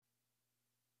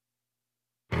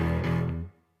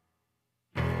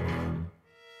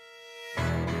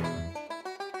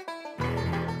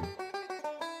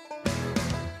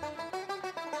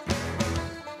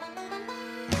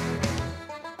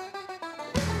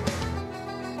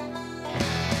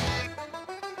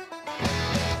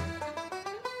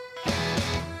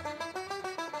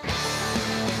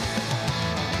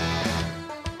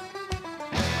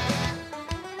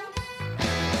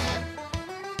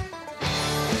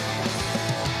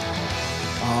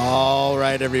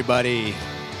right, everybody.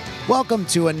 Welcome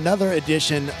to another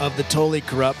edition of the Totally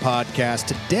Corrupt podcast.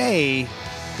 Today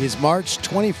is March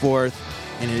 24th,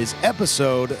 and it is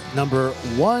episode number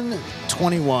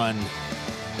 121.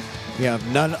 We have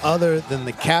none other than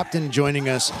the captain joining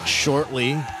us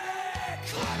shortly.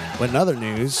 But in other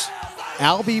news,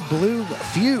 Albie Blue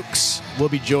Fuchs will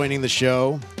be joining the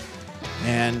show,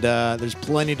 and there's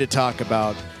plenty to talk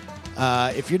about.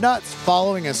 If you're not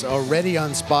following us already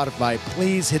on Spotify,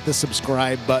 please hit the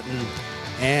subscribe button,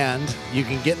 and you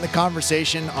can get in the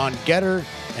conversation on Getter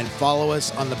and follow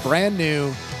us on the brand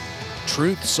new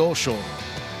Truth Social.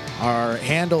 Our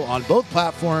handle on both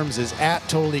platforms is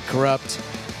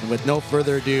 @TotallyCorrupt. And with no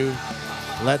further ado,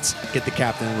 let's get the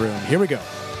captain in the room. Here we go.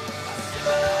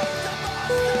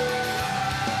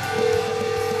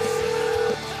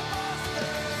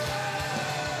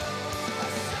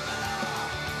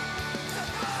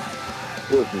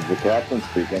 This is the captain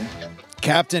speaking.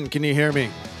 Captain, can you hear me?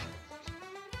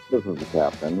 This is the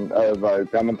captain. Am I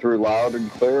coming through loud and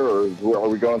clear, or are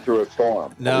we going through a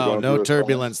storm? No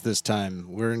turbulence this time.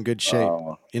 We're in good shape.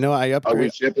 I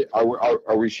upgraded.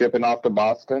 Are we shipping off to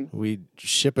Boston? We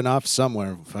shipping off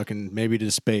somewhere, fucking maybe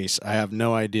to space. I have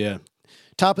no idea.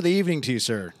 Top of the evening to you,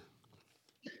 sir.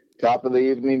 Top of the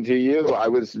evening to you. I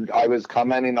was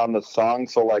commenting on the song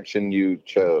selection you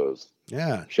chose.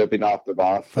 Yeah. Shipping off to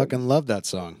Boston. Fucking love that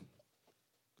song.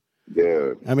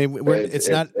 Dude. I mean,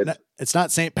 it's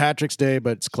not St. Patrick's Day,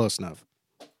 but it's close enough.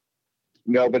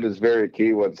 No, but it's very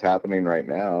key what's happening right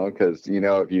now, because,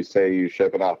 if you say you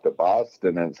shipping off to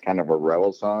Boston, it's kind of a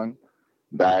rebel song.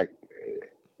 Back,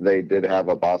 they did have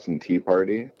a Boston Tea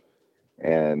Party,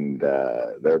 and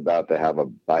they're about to have a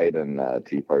Biden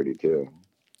Tea Party, too.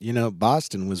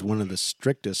 Boston was one of the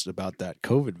strictest about that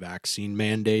COVID vaccine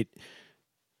mandate.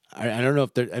 I don't know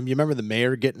if you remember the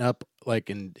mayor getting up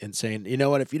and saying, you know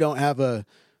what, if you don't have a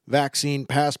vaccine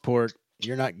passport,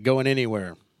 you're not going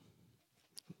anywhere.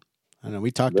 I don't know.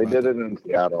 We talked about it. They did it in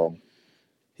Seattle.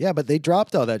 Yeah, but they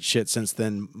dropped all that shit since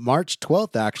then. March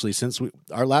 12th, actually,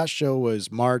 our last show was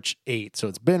March 8th. So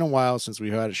it's been a while since we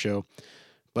had a show.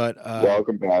 But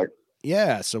welcome back.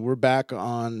 Yeah, so we're back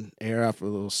on air after a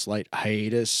little slight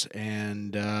hiatus.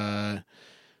 And,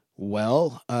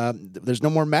 there's no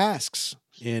more masks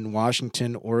in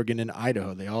Washington, Oregon, and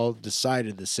Idaho. They all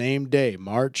decided the same day,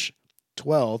 March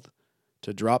 12th,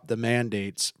 to drop the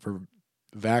mandates for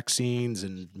vaccines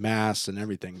and masks and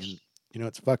everything. And,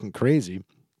 it's fucking crazy.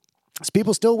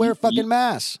 People still wear fucking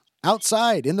masks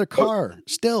outside in their car,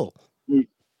 still.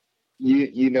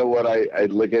 You know what? I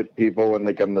look at people when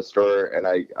they come to the store, and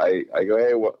I go,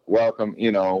 hey, welcome,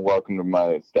 welcome to my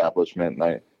establishment.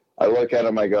 And I look at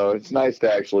them, I go, it's nice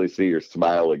to actually see your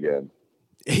smile again.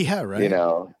 Yeah, right.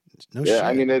 No shit.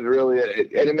 I mean, it really,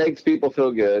 it makes people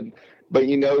feel good. But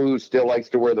who still likes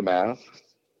to wear the masks?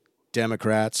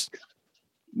 Democrats.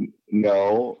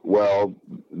 No, well,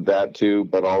 that too,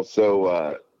 but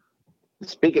also,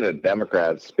 speaking of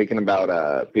Democrats, speaking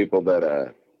about people that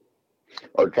are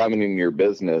coming in your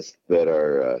business that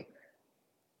are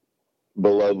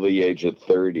below the age of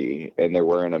 30, and they're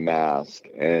wearing a mask,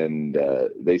 and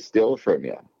they steal from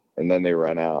you, and then they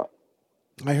run out.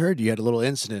 I heard you had a little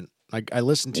incident. I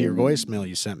listened to your voicemail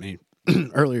you sent me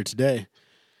earlier today.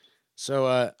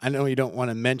 So I know you don't want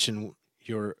to mention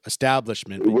your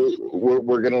establishment.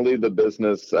 We're going to leave the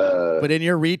business. But in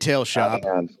your retail shop.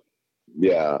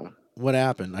 Yeah. What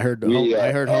happened? I heard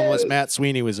homeless Matt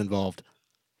Sweeney was involved.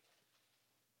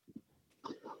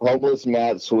 Homeless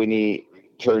Matt Sweeney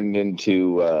turned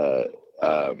into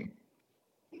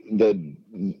the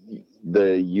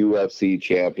UFC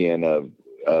champion of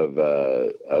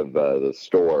the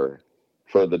store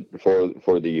for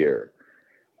the year,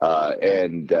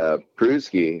 and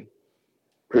Prusky's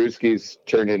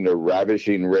turned into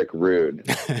Ravishing Rick Rude.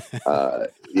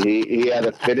 He had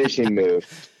a finishing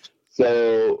move.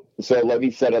 So let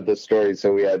me set up the story.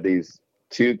 So we had these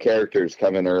two characters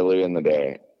come in early in the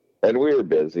day, and we were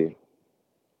busy.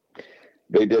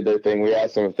 They did their thing. We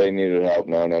asked them if they needed help.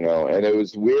 No. And it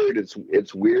was weird.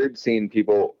 It's weird seeing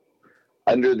people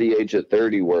under the age of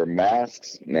 30 wear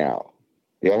masks now.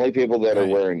 The only people that are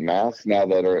wearing masks now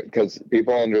because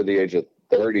people under the age of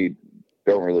 30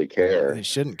 don't really care. They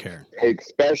shouldn't care.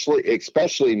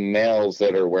 Especially males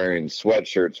that are wearing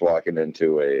sweatshirts walking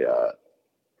into a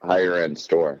higher end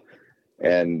store.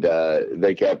 And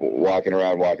they kept walking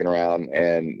around,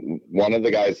 and one of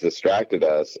the guys distracted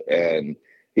us, and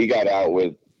he got out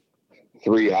with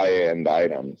 3 high-end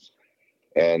items.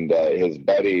 And his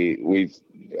buddy,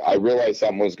 I realized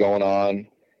something was going on,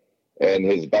 and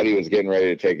his buddy was getting ready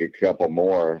to take a couple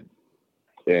more.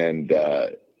 And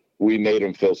we made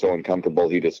him feel so uncomfortable,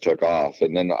 he just took off.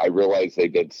 And then I realized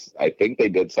I think they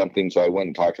did something. So I went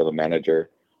and talked to the manager.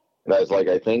 And I was like,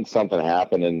 I think something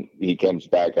happened. And he comes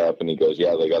back up and he goes,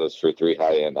 yeah, they got us for 3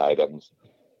 high-end items.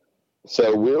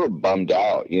 So we were bummed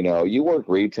out. You work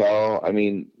retail. I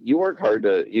mean, you work hard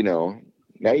to,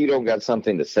 now you don't got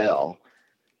something to sell,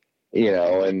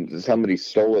 and somebody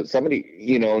stole it. Somebody,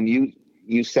 and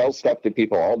you sell stuff to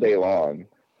people all day long.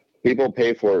 People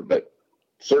pay for it, but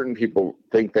certain people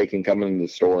think they can come into the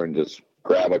store and just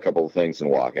grab a couple of things and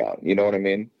walk out. You know what I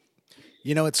mean?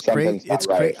 It's crazy. It's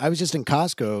crazy. I was just in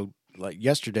Costco like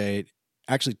yesterday.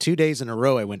 Actually, 2 days in a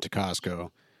row, I went to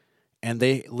Costco, and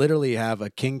they literally have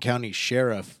a King County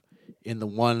sheriff in the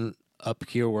one up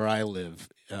here where I live,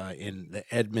 in the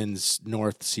Edmonds,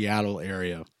 North Seattle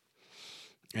area.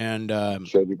 And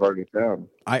should be part of town.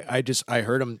 I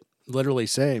heard him literally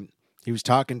say, he was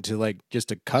talking to like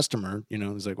just a customer,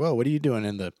 he's like, well, what are you doing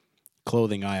in the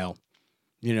clothing aisle?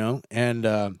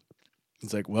 And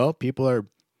he's like, well, people are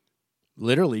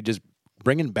literally just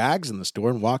bringing bags in the store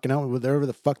and walking out with whatever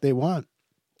the fuck they want.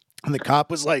 And the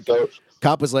cop was like,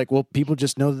 well, people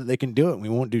just know that they can do it. We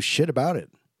won't do shit about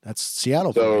it. That's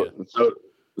Seattle for you.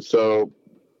 So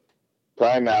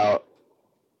time out.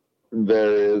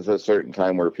 There is a certain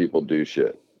time where people do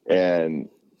shit. And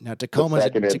now Tacoma's a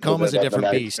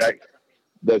different beast.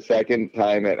 The second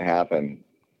time it happened,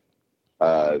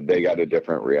 they got a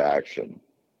different reaction.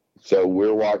 So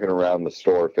we're walking around the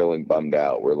store feeling bummed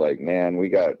out. We're like, man, we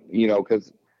got,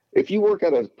 because if you work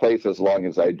at a place as long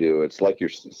as I do, it's like your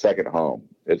second home.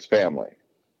 It's family.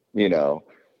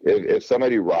 If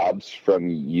somebody robs from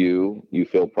you, you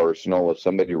feel personal. If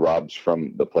somebody robs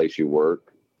from the place you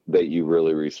work that you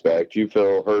really respect, you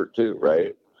feel hurt too,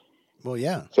 right? Well,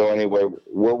 yeah. So anyway,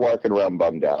 we're walking around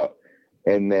bummed out.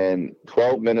 And then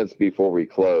 12 minutes before we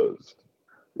closed,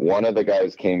 one of the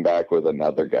guys came back with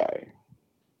another guy.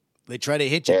 They try to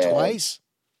hit you twice?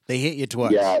 They hit you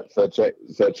twice. Yeah, so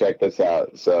check this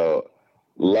out. So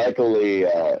luckily,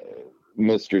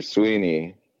 Mr.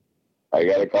 Sweeney, I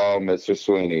got to call him Mr.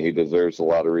 Sweeney. He deserves a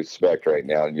lot of respect right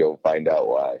now, and you'll find out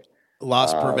why.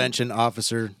 Loss prevention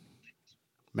officer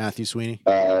Matthew Sweeney.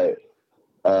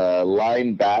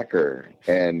 Linebacker,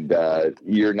 and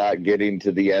you're not getting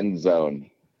to the end zone.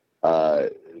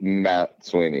 Matt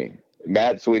Sweeney.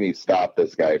 Matt Sweeney stopped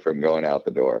this guy from going out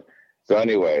the door. So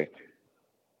anyway,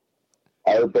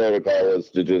 our protocol was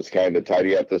to just kind of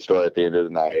tidy up the store at the end of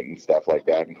the night and stuff like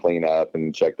that, and clean up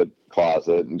and check the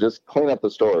closet and just clean up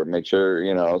the store, make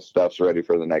sure, stuff's ready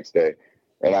for the next day.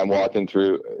 And I'm walking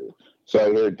through. So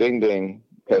I hear ding, ding,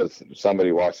 because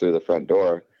somebody walks through the front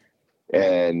door.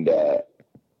 And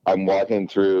I'm walking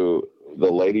through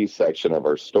the ladies section of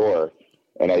our store,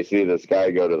 and I see this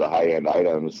guy go to the high-end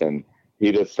items, and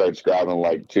he just starts grabbing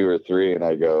like 2 or 3, and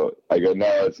I go,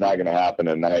 no, it's not going to happen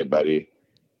tonight, buddy.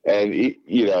 And he,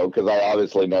 because I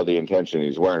obviously know the intention.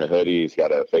 He's wearing a hoodie, he's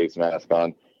got a face mask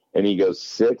on, and he goes,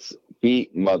 6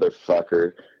 feet,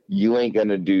 motherfucker. You ain't going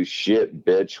to do shit,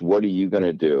 bitch. What are you going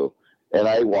to do? And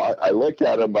I looked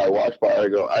at him, I walked by, I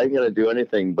go, I ain't going to do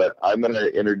anything, but I'm going to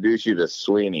introduce you to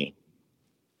Sweeney.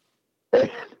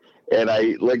 And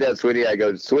I looked at Sweeney, I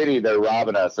go, Sweeney, they're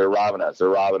robbing us.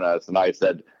 And I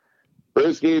said,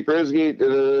 Brewski,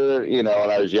 and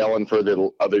I was yelling for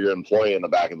the other employee in the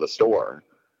back of the store.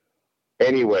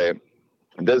 Anyway,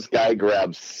 this guy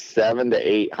grabs 7 to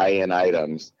 8 high-end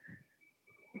items.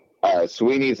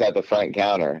 Sweeney's at the front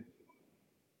counter.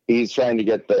 He's trying to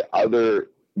get the other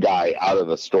guy out of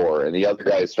the store, and the other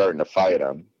guy is starting to fight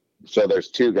him. So there's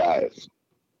 2 guys.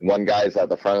 One guy's at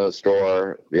the front of the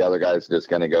store. The other guy's just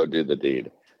going to go do the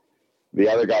deed. The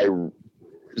other guy,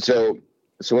 so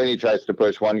Sweeney tries to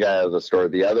push one guy out of the store.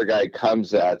 The other guy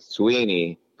comes at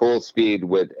Sweeney full speed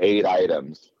with 8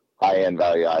 items, high-end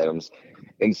value items.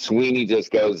 And Sweeney just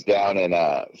goes down in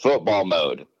football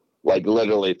mode, like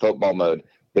literally football mode.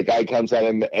 The guy comes at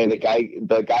him, and the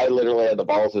guy literally had the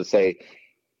balls to say,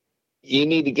 you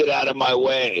need to get out of my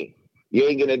way. You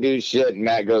ain't going to do shit. And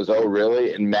Matt goes, oh,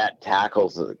 really? And Matt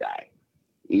tackles the guy.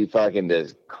 He fucking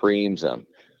just creams him.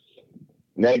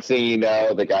 Next thing you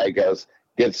know, the guy gets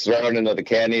thrown into the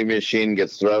candy machine,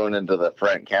 gets thrown into the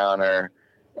front counter.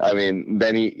 I mean,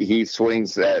 then he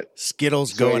swings at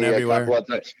Skittles going everywhere.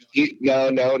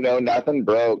 No, nothing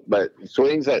broke, but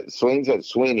swings at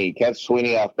Sweeney, catch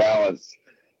Sweeney off balance.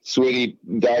 Sweeney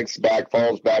ducks back,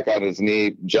 falls back on his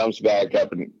knee, jumps back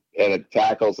up, and it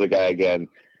tackles the guy again.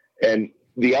 And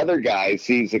the other guy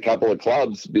sees a couple of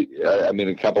clubs,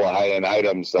 a couple of high-end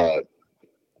items are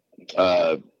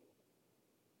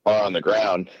on the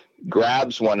ground,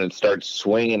 grabs one and starts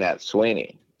swinging at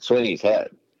Sweeney's head.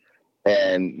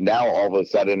 And now all of a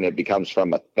sudden it becomes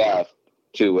from a theft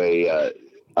to a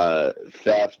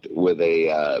theft with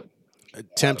a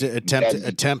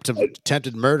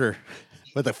attempted murder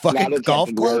with a not fucking golf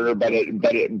attempted club. murder, but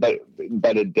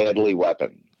a deadly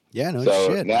weapon. Yeah, no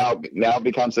So shit. now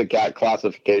becomes a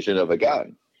classification of a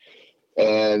gun.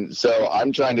 And so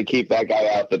I'm trying to keep that guy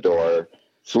out the door.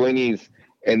 Sweeney's,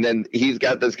 and then he's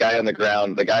got this guy on the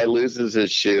ground. The guy loses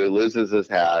his shoe, loses his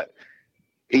hat.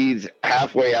 He's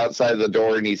halfway outside the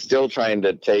door, and he's still trying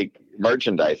to take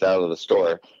merchandise out of the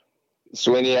store.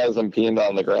 Sweeney has him pinned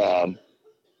on the ground.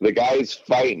 The guy's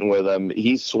fighting with him.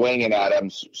 He's swinging at him.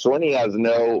 Sweeney has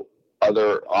no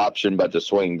other option but to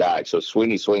swing back. So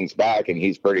Sweeney swings back, and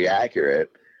he's pretty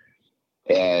accurate.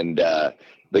 And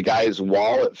the guy's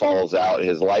wallet falls out.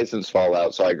 His license falls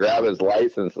out. So I grab his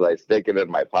license and I stick it in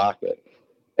my pocket.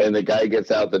 And the guy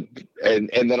gets out and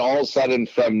then all of a sudden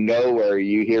from nowhere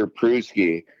you hear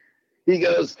Prusky. He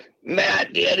goes,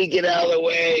 "Matt, Daddy, get out of the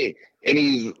way!" And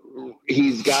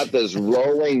he's got this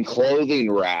rolling clothing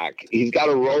rack. He's got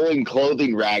a rolling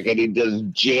clothing rack, and he just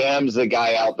jams the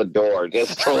guy out the door.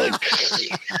 Just totally.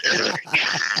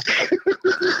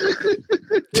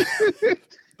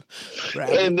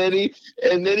 Right. And then he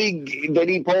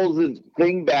pulls his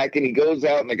thing back, and he goes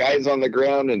out, and the guy's on the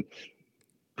ground, and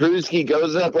Prusky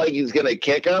goes up like he's gonna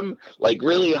kick him, like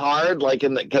really hard, like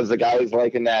because the guy's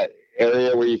like in that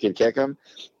area where you can kick him,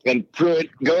 and Pruitt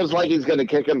goes like he's gonna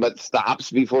kick him, but stops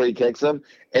before he kicks him,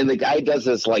 and the guy does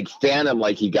this like phantom,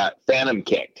 like he got phantom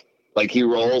kicked, like he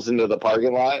rolls into the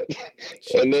parking lot,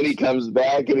 and then he comes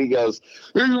back and he goes,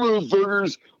 "Hey,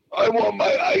 motherfuckers, I want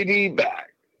my ID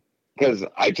back," because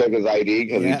I took his ID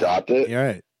because he dropped it. You're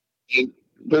right.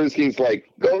 Brewski's like,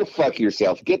 "Go fuck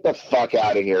yourself. Get the fuck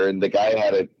out of here." And the guy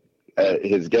had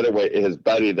his getaway, his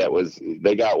buddy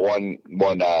they got one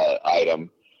item,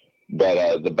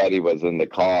 but the buddy was in the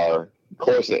car. Of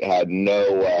course, it had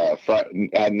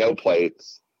had no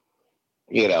plates.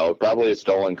 You know, probably a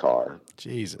stolen car.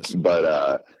 Jesus.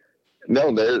 But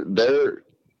no, they're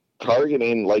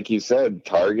targeting, like you said,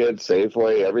 Target,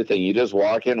 Safeway, everything. You just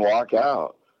walk in, walk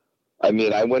out. I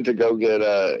mean, I went to go get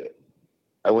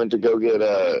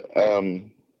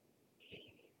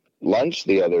lunch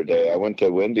the other day. I went to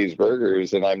Wendy's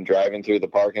Burgers, and I'm driving through the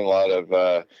parking lot of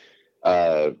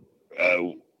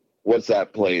what's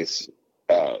that place?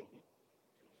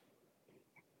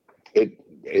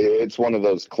 It's one of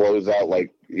those closeout,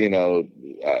 like, you know,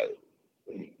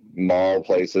 mall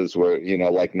places where, you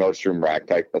know, like Nordstrom Rack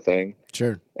type of thing.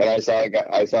 Sure. And I saw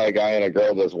a guy and a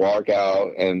girl just walk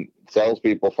out, and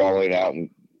salespeople falling out,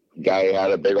 and guy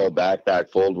had a big old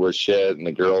backpack filled with shit, and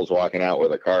the girl's walking out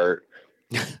with a cart.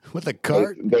 With a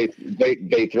cart? They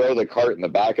throw the cart in the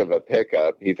back of a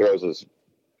pickup. He throws his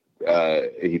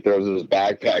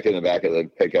backpack in the back of the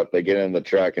pickup. They get in the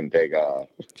truck and take off.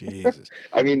 Jesus.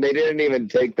 I mean, they didn't even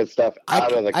take the stuff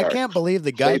out of the cart. I can't believe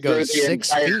the guy goes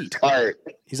 6 feet. Cart.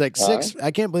 He's like 6.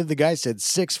 I can't believe the guy said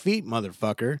 6 feet,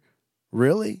 motherfucker.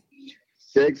 Really?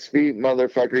 6 feet,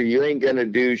 motherfucker. You ain't gonna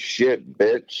do shit,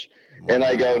 bitch. Wow. And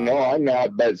I go, "No, I'm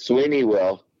not, but Sweeney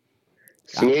will."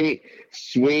 Sweeney,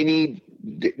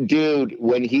 dude,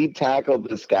 when he tackled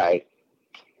this guy,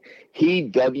 he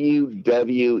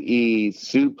WWE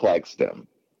suplexed him.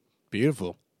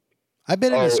 Beautiful. I've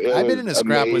been in a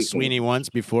scrap with Sweeney once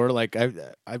before. Like I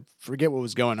forget what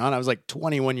was going on. I was like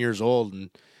 21 years old,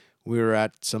 and we were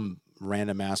at some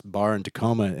random ass bar in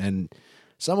Tacoma, and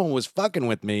someone was fucking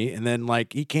with me, and then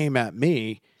like he came at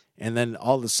me, and then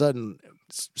all of a sudden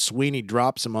Sweeney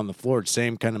drops him on the floor.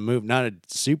 Same kind of move, not a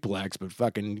suplex, but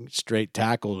fucking straight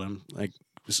tackled him. Like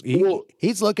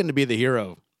he's looking to be the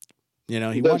hero. You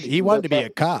know, he wanted to be a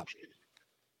cop.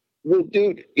 Well,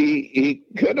 dude, he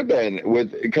could have been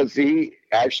because he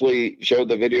actually showed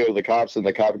the video of the cops, and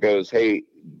the cop goes, "Hey,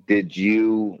 did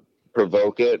you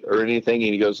provoke it or anything?"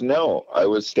 And he goes, "No, I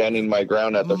was standing my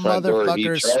ground at the front door."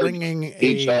 He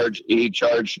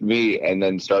charged me and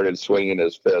then started swinging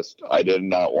his fist. I did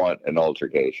not want an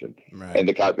altercation. Right. And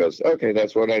the cop goes, "Okay,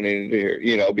 that's what I needed to hear."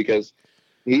 You know, because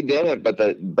he didn't, but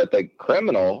the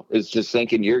criminal is just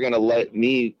thinking, "You're going to let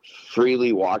me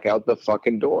freely walk out the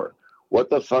fucking door. What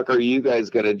the fuck are you guys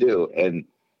going to do?" And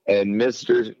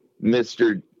Mr.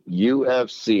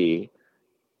 UFC,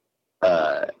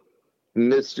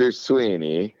 Mr.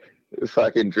 Sweeney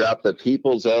fucking dropped the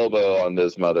people's elbow on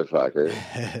this motherfucker.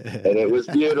 And it was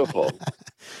beautiful. Cool.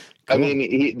 I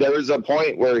mean, there was a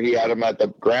point where he had him at the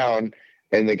ground,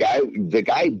 and the guy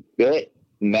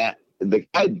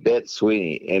bit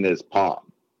Sweeney in his palm.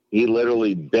 He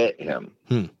literally bit him.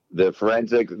 The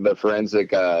forensic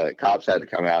cops had to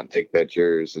come out and take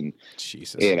pictures and,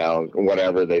 Jesus, you know,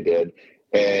 whatever they did.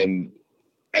 And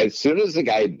as soon as the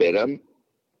guy bit him,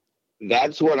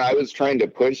 that's when I was trying to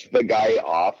push the guy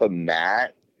off of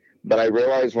Matt. But I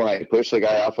realized when I pushed the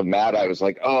guy off of Matt, I was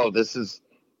like, oh, this is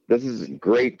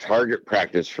great target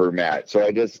practice for Matt. So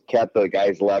I just kept the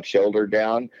guy's left shoulder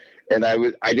down. And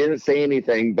I didn't say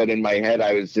anything, but in my head,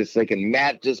 I was just thinking,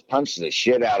 Matt just punched the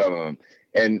shit out of him.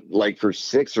 And like for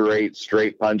 6 or 8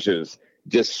 straight punches,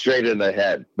 just straight in the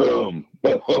head. Boom,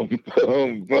 boom,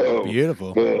 boom, boom.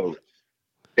 Beautiful. Boom.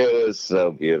 It was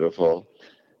so beautiful.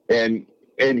 And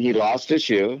he lost his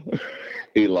shoe.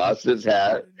 He lost his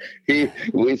hat.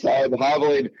 We saw him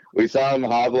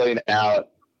hobbling out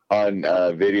on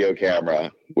video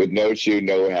camera with no shoe,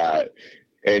 no hat,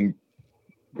 and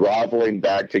groveling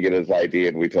back to get his ID,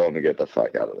 and we told him to get the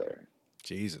fuck out of there.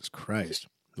 Jesus Christ.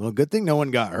 Well, good thing no one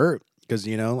got hurt, because,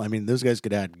 I mean, those guys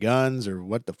could have had guns or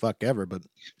what the fuck ever, but...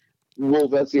 Well,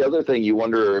 that's the other thing. You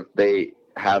wonder if they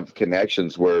have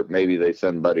connections where maybe they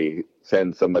send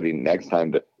somebody next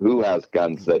time who has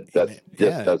guns that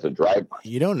just does a drive-by.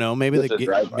 You don't know. Maybe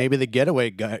the getaway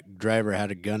driver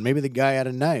had a gun. Maybe the guy had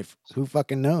a knife. Who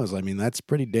fucking knows? I mean, that's a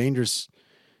pretty dangerous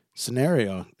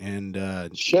scenario. And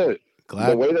shit.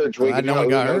 The way they're tweaking out, who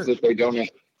knows if they don't have,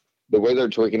 the way they're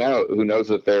tweaking out, who knows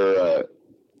if they're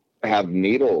have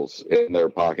needles in their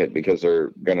pocket because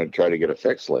they're going to try to get a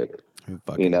fix later. Who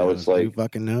fucking knows? It's like, who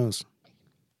fucking knows?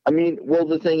 I mean, well,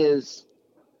 the thing is,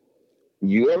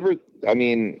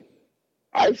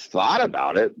 I've thought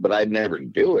about it, but I'd never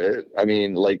do it. I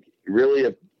mean, like, really,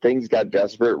 if things got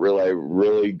desperate, I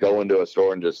really go into a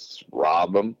store and just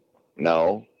rob them?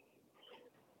 No.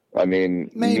 I mean,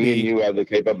 maybe. Me and you have the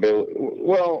capability.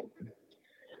 Well,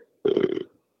 if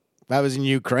I was in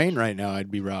Ukraine right now, I'd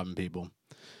be robbing people.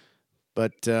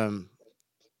 But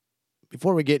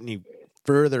before we get any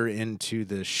further into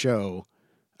the show,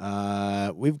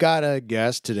 we've got a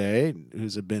guest today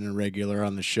who's been a regular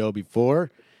on the show before.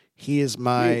 He is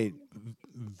my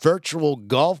virtual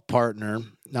golf partner.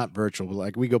 Not virtual, but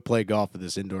like we go play golf at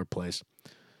this indoor place.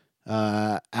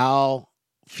 Al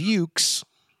Fuchs.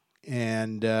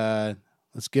 And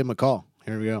let's give him a call.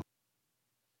 Here we go.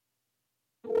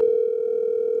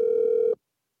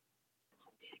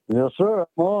 Yes, sir.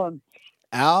 I'm on.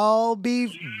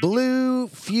 Albie Blue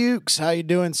Fuchs. How you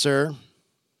doing, sir?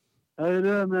 How you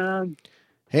doing, man?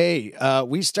 Hey,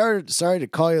 sorry to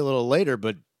call you a little later,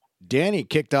 but Danny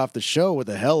kicked off the show with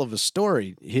a hell of a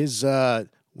story. His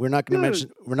we're not going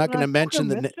to mention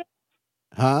the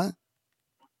huh?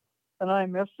 And I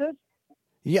missed it?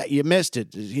 Yeah, you missed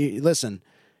it. Listen,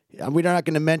 we're not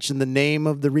going to mention the name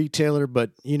of the retailer, but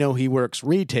he works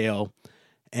retail,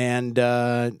 and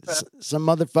some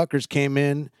motherfuckers came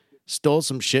in, stole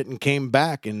some shit, and came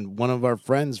back, and one of our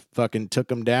friends fucking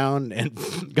took him down and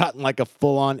got in like a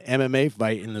full-on MMA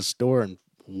fight in the store and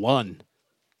won.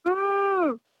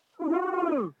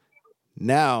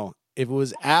 Now, if it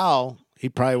was Al, he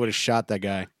probably would have shot that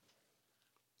guy.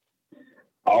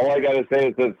 All I gotta say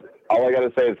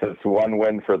is it's one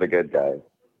win for the good guys.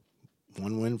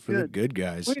 One win for the good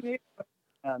guys.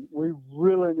 We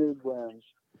really need wins.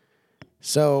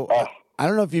 So, I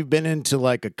don't know if you've been into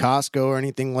like a Costco or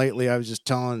anything lately. I was just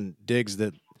telling Diggs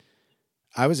that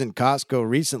I was in Costco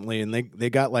recently, and they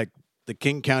got like the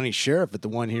King County Sheriff at the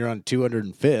one here on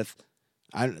 205th.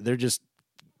 They're just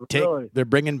they're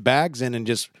bringing bags in and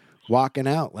just walking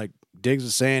out. Like Diggs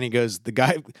was saying, he goes,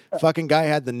 the fucking guy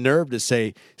had the nerve to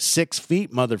say 6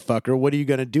 feet, motherfucker. What are you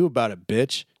gonna do about it,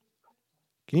 bitch?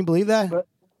 Can you believe that?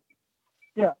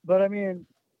 But I mean,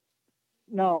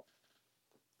 now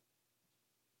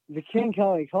the King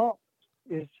County cop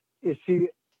is he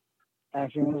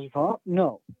acting as a cop?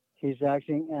 No, he's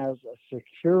acting as a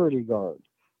security guard.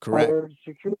 Correct.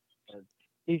 Security guard.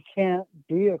 He can't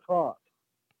be a cop.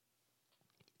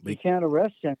 He can't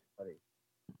arrest anybody.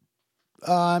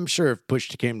 I'm sure if push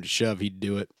came to shove, he'd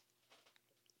do it.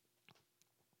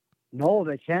 No,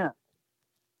 they can't.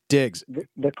 Diggs,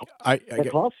 the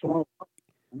cops won't.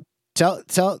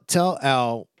 Tell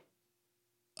Al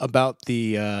about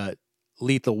the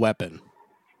lethal weapon.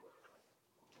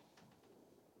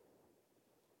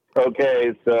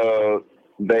 Okay, so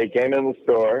they came in the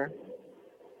store,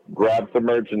 grabbed some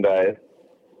merchandise.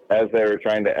 As they were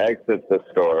trying to exit the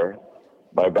store,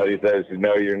 my buddy says,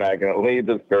 you're not going to leave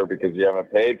the store because you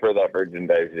haven't paid for that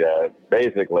merchandise yet,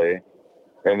 basically.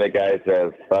 And the guy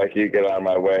says, fuck you, get out of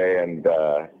my way. And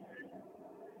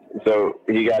so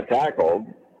he got tackled.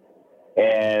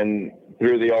 And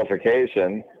through the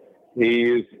altercation,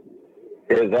 his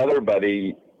other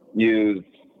buddy used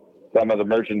some of the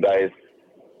merchandise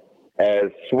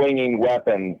as swinging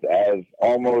weapons, as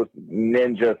almost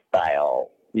ninja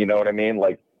style. You know what I mean?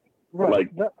 Right.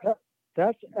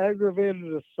 That's aggravated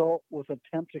assault with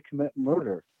attempt to commit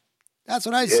murder. That's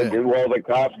what I said. Well, the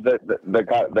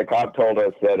cop told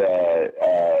us that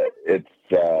it's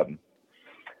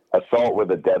assault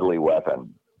with a deadly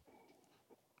weapon.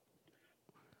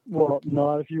 Well,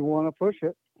 not if you want to push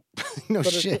it. No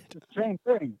But shit. it's the same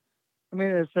thing. I mean,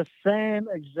 it's the same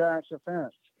exact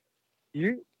offense.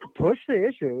 You push the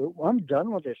issue. I'm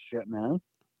done with this shit, man.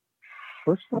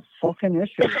 Push the fucking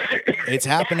issue. It's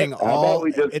happening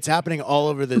it's happening all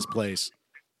over this place.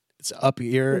 It's up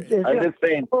here. I'm just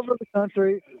saying. All over the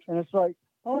country, and it's like,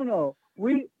 oh no,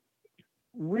 we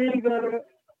gotta,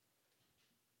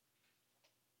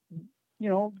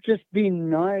 just be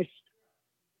nice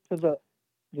to the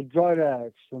drug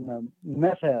addicts and the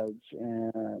meth heads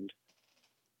and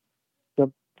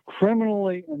the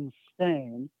criminally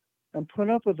insane, and put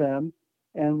up with them,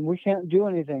 and we can't do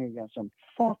anything against them.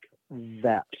 Fuck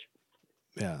that.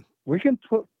 Yeah. We can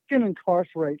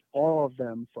incarcerate all of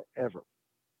them forever.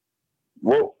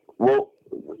 Well,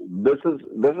 this is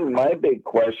my big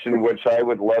question, which I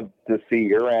would love to see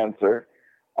your answer.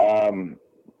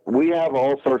 We have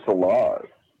all sorts of laws.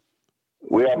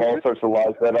 We have all sorts of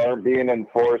laws that aren't being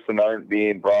enforced and aren't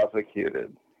being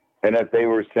prosecuted. And if they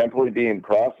were simply being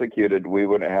prosecuted, we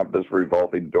wouldn't have this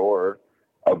revolving door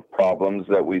of problems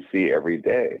that we see every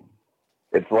day.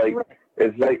 It's like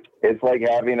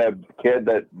having a kid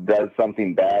that does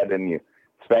something bad and you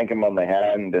spank them on the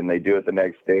hand and they do it the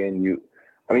next day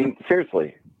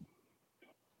seriously.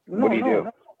 What do you do?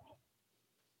 No.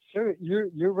 Sure,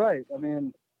 you're right. I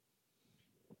mean,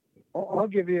 I'll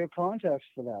give you a context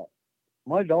for that.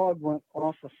 My dog went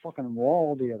off the fucking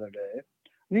wall the other day,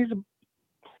 and he's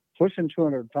pushing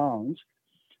 200 pounds,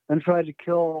 and tried to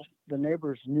kill the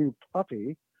neighbor's new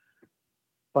puppy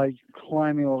by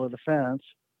climbing over the fence.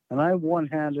 And I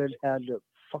one-handed had to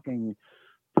fucking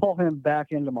pull him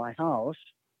back into my house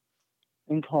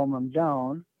and calm him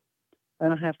down.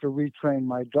 And I have to retrain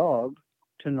my dog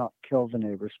to not kill the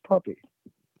neighbor's puppy.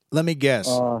 Let me guess.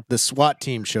 The SWAT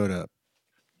team showed up.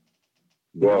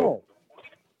 No.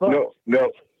 Hold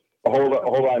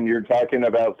on. You're talking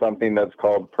about something that's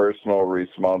called personal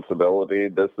responsibility.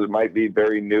 Might be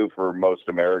very new for most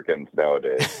Americans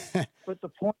nowadays. But the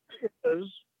point is,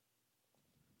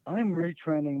 I'm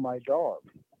retraining my dog.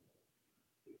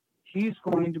 He's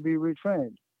going to be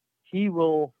retrained. He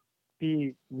will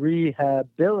be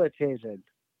rehabilitated.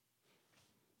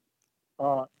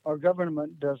 Our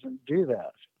government doesn't do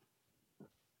that.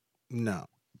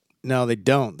 No, they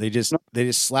don't. They just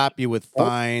slap you with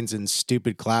fines and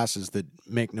stupid classes that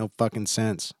make no fucking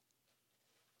sense.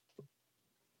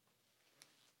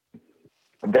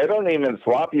 They don't even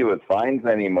swap you with fines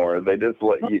anymore. They just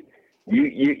let you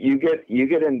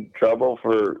get in trouble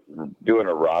for doing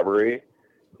a robbery.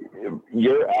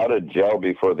 You're out of jail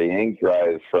before the ink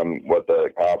dries from what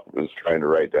the cop was trying to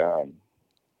write down.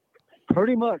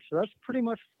 Pretty much. That's pretty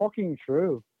much fucking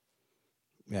true.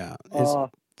 Yeah, it's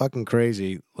fucking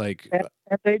crazy. Like,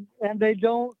 and they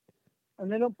don't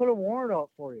put a warrant out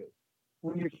for you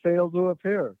when you fail to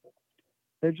appear.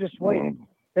 They just wait.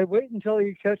 They wait until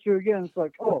you catch you again. It's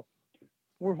like, oh,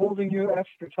 we're holding you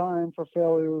extra time for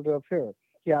failure to appear.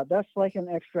 Yeah, that's like an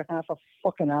extra half a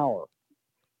fucking hour.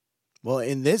 Well,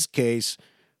 in this case,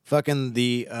 fucking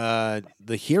the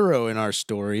hero in our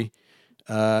story,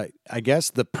 I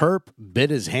guess the perp bit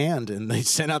his hand, and they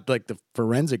sent out like the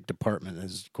forensic department,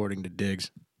 as according to Diggs.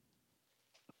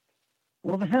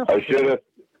 Well, they have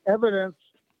evidence.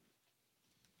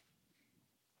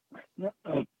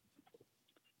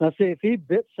 Now, see, if he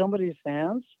bit somebody's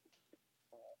hands,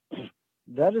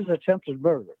 that is attempted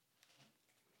murder.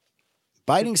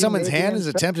 Biting someone's hand is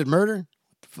attempted murder?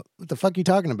 What the fuck are you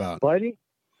talking about? Biting?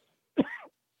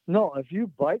 No, if you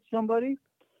bite somebody,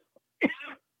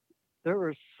 there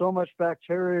is so much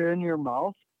bacteria in your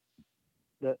mouth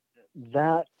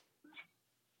that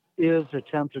is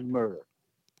attempted murder.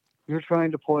 You're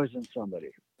trying to poison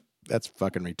somebody. That's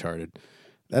fucking retarded.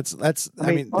 That's.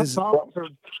 I mean, this mouths are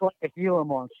like a Gila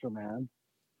monster, man.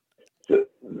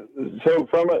 So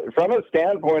from a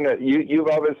standpoint, you've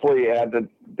obviously had to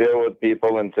deal with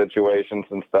people in situations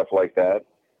and stuff like that.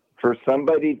 For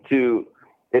somebody to,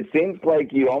 it seems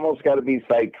like you almost got to be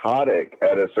psychotic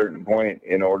at a certain point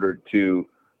in order to,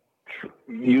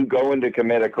 you go in to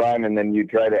commit a crime and then you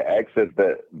try to exit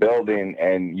the building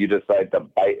and you decide to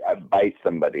bite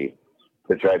somebody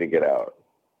to try to get out.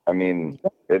 I mean,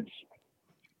 it's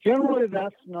generally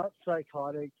that's not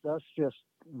psychotic. That's just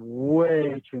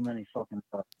way too many fucking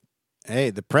stuff.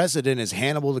 Hey, the president is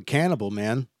Hannibal the Cannibal,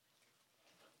 man.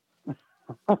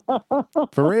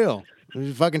 For real. Are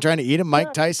you fucking trying to eat him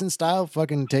Mike Tyson style?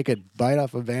 Fucking take a bite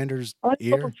off of Vander's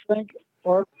ear?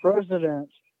 our president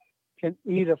can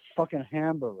eat a fucking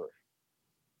hamburger.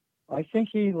 I think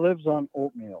he lives on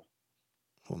oatmeal.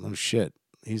 Well, no shit.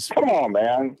 Come on,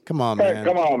 man. Come on, Hey, man.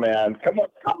 come on, man. Come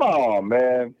on,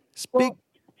 man. Speak.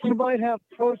 He might have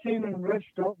protein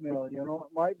enriched oatmeal. You know,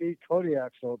 it might be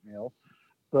Kodiak's oatmeal,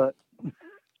 but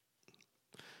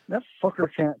that fucker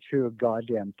can't chew a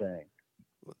goddamn thing.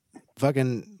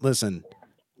 Fucking listen.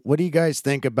 What do you guys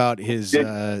think about his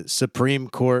Supreme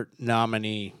Court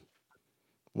nominee?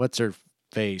 What's her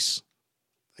face?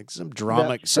 Like some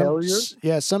drama.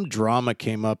 Some drama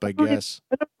came up, I guess.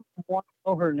 I don't want to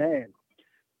know her name.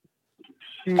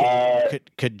 She,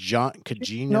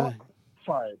 Kajina?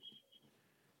 Five.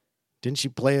 Didn't she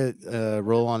play a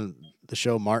role on the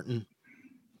show Martin?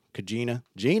 Kajina?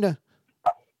 Gina?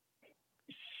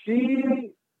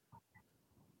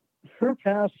 Her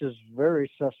past is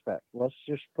very suspect. Let's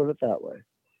just put it that way.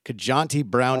 Kajanti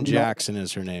Brown Jackson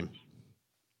is her name.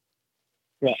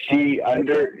 Yeah,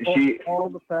 all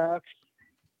the facts.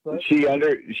 She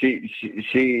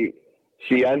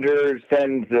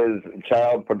understands as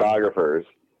child pornographers.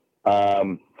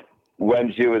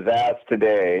 When she was asked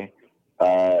today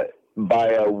by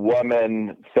a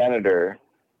woman senator,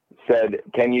 said,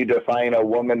 "Can you define a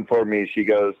woman for me?" She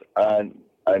goes,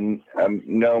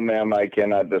 "No, ma'am, I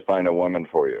cannot define a woman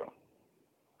for you."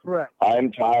 Correct.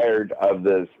 I'm tired of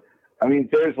this. I mean,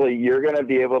 seriously, you're going to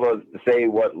be able to say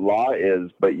what law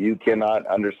is, but you cannot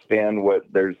understand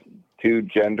what there's two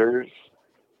genders.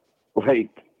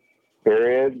 Like,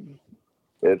 period.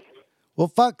 It's well,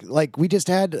 fuck. Like we just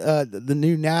had the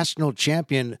new national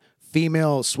champion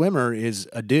female swimmer is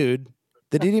a dude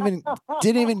that didn't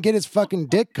even get his fucking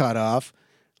dick cut off.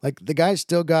 Like the guy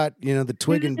still got the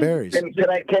twig and berries.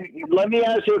 Let me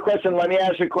ask you a question.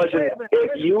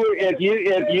 If you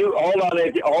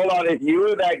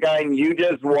were that guy and you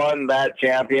just won that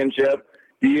championship,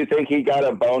 do you think he got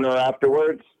a boner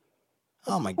afterwards?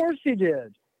 Oh my! Of course he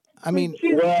did. I mean,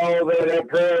 well, then it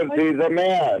proves he's a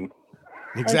man.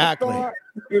 Exactly. I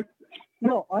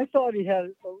thought he had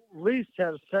at least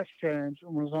had a sex change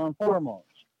and was on hormones.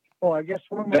 Oh, I guess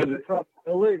hormones are probably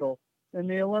illegal in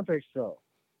the Olympics, though.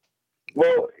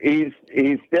 Well, he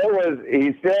still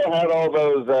had all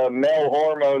those male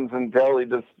hormones until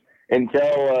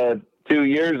 2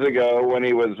 years ago when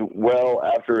he was well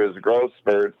after his growth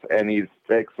spurts, and he's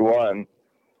 6'1",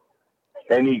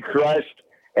 and he crushed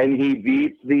and he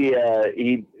beat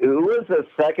who was the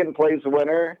second place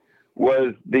winner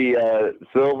was the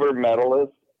silver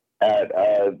medalist at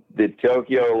the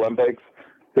Tokyo Olympics,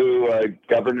 who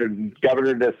Governor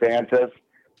DeSantis.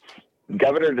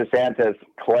 Governor DeSantis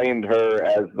claimed her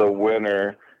as the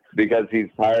winner because he's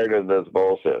tired of this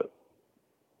bullshit.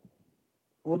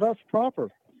 Well, that's proper.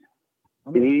 I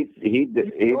mean, he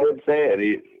did say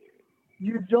it.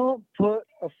 You don't put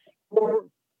a 4'9"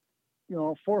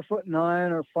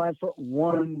 or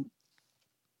 5'1"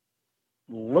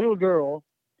 little girl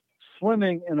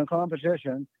swimming in a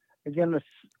competition against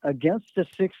a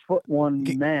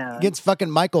 6'1" man against fucking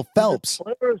Michael Phelps.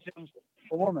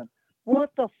 A woman.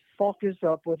 What the fuck is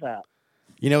up with that?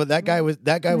 That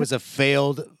guy was a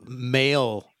failed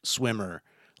male swimmer.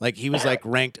 Like he was like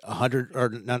ranked 100 or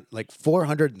not, like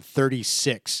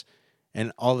 436,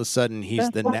 and all of a sudden he's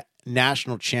the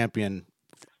national champion,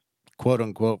 quote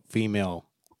unquote female.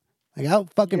 Like how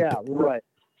fucking right.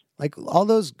 Like all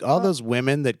those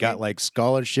women that got like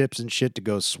scholarships and shit to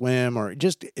go swim, or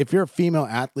just if you're a female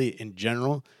athlete in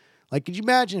general, like could you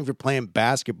imagine if you're playing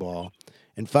basketball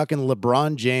and fucking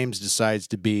LeBron James decides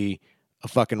to be a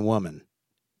fucking woman?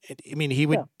 I mean, he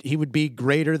would be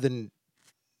greater than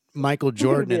Michael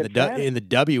Jordan in the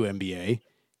WNBA.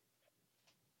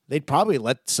 They'd probably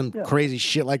let some crazy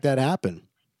shit like that happen.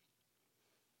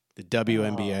 The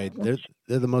WNBA,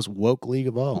 they're the most woke league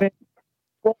of all.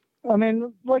 I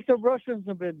mean, like the Russians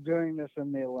have been doing this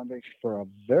in the Olympics for a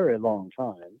very long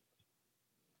time.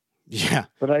 Yeah.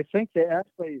 But I think they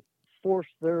actually force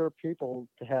their people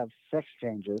to have sex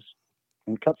changes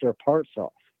and cut their parts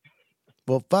off.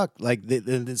 Well, fuck! Like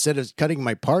instead of cutting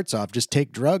my parts off, just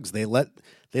take drugs. They let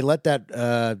that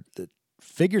the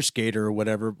figure skater or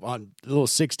whatever on the little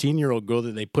 16-year-old girl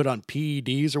that they put on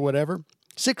PEDs or whatever.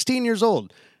 16 years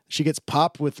old, she gets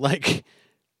popped with like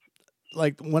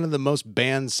one of the most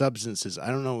banned substances. I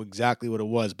don't know exactly what it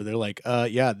was, but they're like,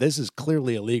 yeah, this is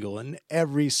clearly illegal, and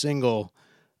every single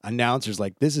announcer's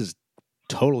like, this is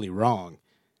totally wrong.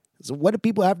 So what do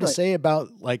people have to say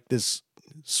about like this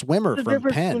swimmer from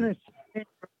Penn?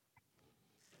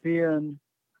 Being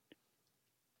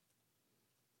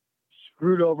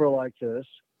screwed over like this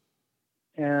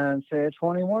and say a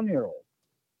 21-year-old,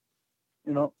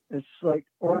 it's like,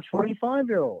 or a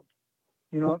 25-year-old.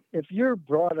 if you're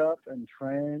brought up and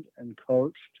trained and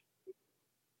coached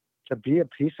to be a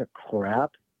piece of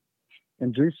crap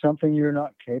and do something you're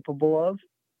not capable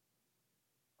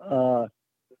of,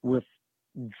 with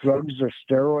drugs or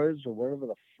steroids or whatever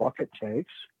the fuck it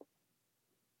takes,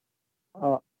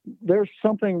 there's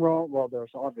something wrong. Well, there's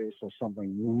obviously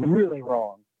something really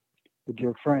wrong with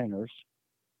your trainers.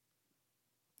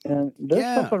 And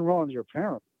there's something wrong with your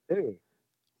parents, too.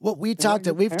 Well, we've talked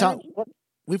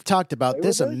about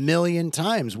this a million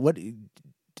times. What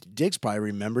Diggs probably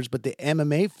remembers, but the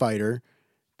MMA fighter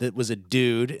that was a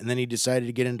dude, and then he decided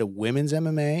to get into women's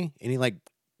MMA, and he like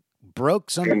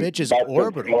broke some bitch's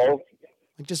orbital.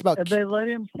 Like just about. And they let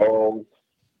him. Oh,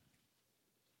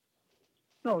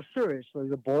 No, seriously,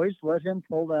 the boys let him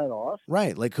pull that off.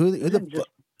 Right, like who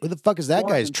the fuck is that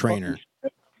guy's trainer?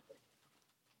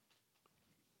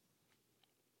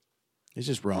 It's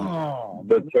just wrong. Oh,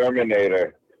 the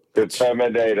Terminator. The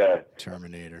Terminator.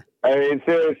 Terminator. I mean,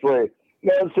 seriously.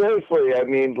 No, seriously. I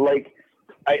mean, like,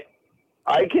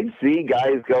 I can see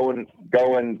guys going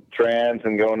trans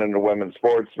and going into women's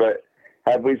sports, but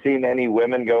have we seen any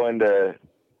women go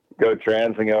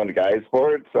trans and go into guy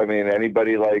sports? I mean,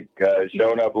 anybody like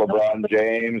showing up LeBron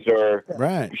James or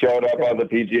showed up on the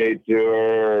PGA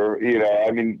Tour? Or,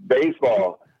 I mean,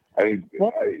 baseball. I mean,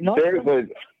 seriously.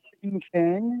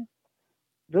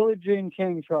 Billie Jean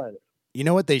King tried it. You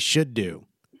know what they should do?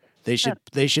 They should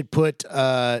put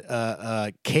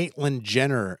Caitlyn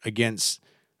Jenner against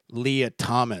Leah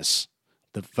Thomas,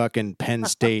 the fucking Penn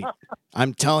State.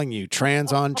 I'm telling you,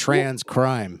 trans on trans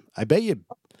crime. I bet you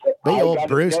old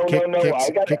Bruce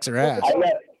kicks her ass.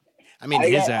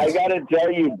 His ass. I gotta tell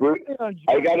you, Bruce.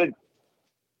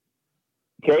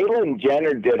 Caitlyn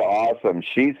Jenner did awesome.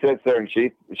 She sits there and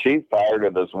she's tired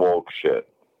of this woke shit.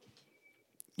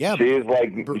 Yeah, she's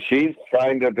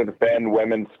trying to defend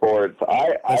women's sports.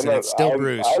 It's still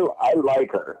Bruce. I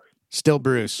like her. Still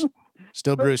Bruce.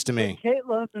 Still Bruce to me.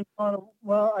 Caitlyn is not.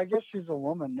 Well, I guess she's a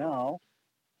woman now.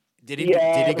 Did he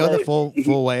go the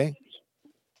full way?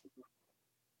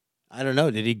 I don't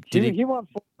know. Did he? He went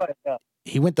full way. Yeah.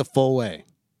 He went the full way.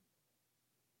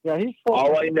 Yeah, he's full.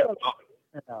 All I know.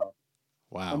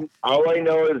 Wow. All I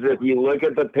know is if you look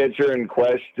at the picture in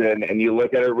question and you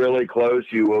look at it really close,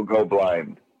 you will go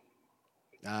blind.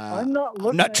 I'm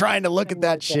not trying to look at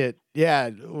that shit. Yeah,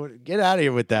 get out of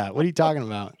here with that. What are you talking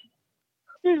about?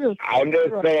 I'm just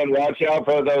saying, watch out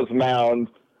for those mounds.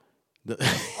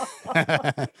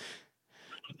 The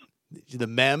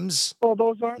memes? Oh,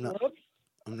 those aren't lips?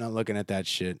 I'm not looking at that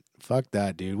shit. Fuck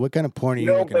that, dude. What kind of porn are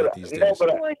you looking at these days?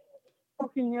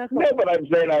 No, but I'm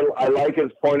saying I like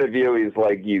his point of view. He's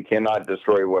like, you cannot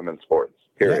destroy women's sports,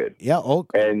 period. Yeah.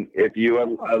 And if you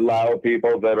allow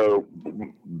people that are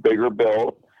bigger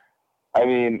built, I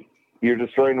mean, you're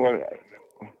destroying women.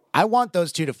 I want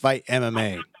those two to fight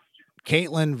MMA.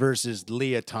 Caitlyn versus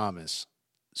Leah Thomas.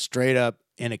 Straight up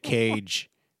in a cage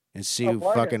and see who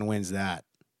fucking wins that.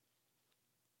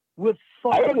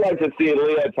 I would like to see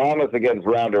Leah Thomas against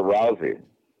Ronda Rousey.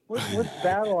 With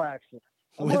battle axes.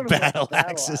 With battle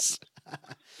axes.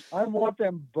 I want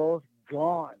them both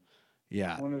gone.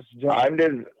 Yeah. When it's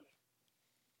done.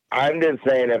 I'm just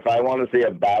saying, if I want to see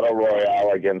a battle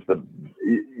royale against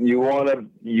you want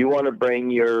to bring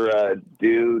your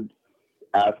dude,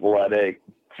 athletic,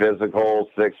 physical,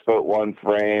 6'1"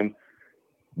 frame,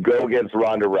 go against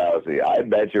Ronda Rousey. I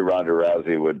bet you Ronda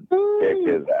Rousey would kick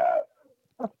his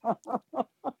ass.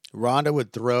 Ronda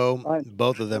would throw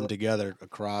both of them together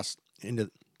across into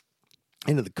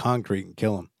the concrete and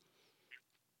kill him.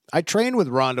 I trained with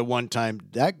Ronda one time.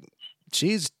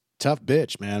 She's tough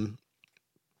bitch, man.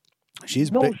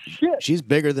 She's she's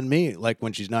bigger than me. Like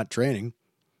when she's not training,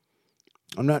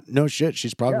 I'm not. No shit.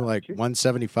 She's probably like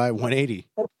 175, 180.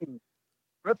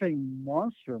 Ripping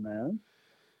monster, man.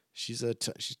 She's a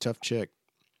tough chick.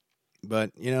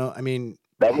 But I mean,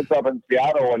 that was up in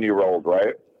Seattle when you rolled,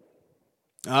 right?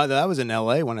 That was in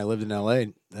L.A. when I lived in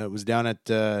L.A. That was down at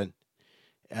 10th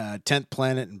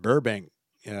Planet in Burbank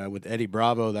with Eddie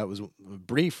Bravo. That was a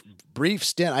brief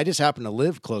stint. I just happened to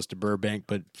live close to Burbank,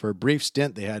 but for a brief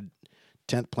stint, they had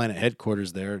 10th Planet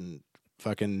headquarters there, and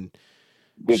fucking.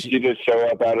 Did she just show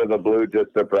up out of the blue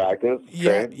just to practice?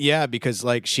 Yeah, because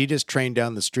like she just trained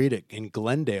down the street in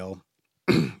Glendale,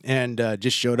 and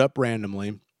just showed up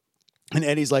randomly. And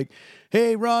Eddie's like,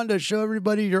 "Hey, Rhonda, show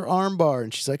everybody your arm bar."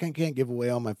 And she's like, "I can't give away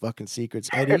all my fucking secrets,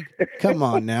 Eddie. Come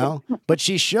on now." But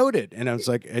she showed it, and I was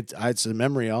like, "It's a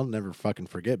memory I'll never fucking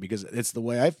forget because it's the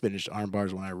way I finish arm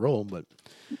bars when I roll." But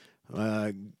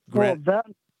that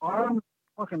arm is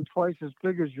fucking twice as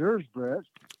big as yours, Brett.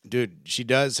 Dude, she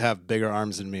does have bigger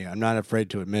arms than me. I'm not afraid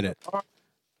to admit it.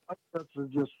 podcasts are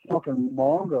just fucking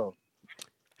mongo.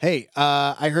 Hey,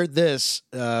 I heard this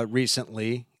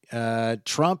recently.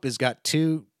 Trump has got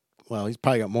two. Well, he's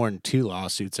probably got more than two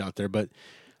lawsuits out there, but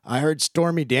I heard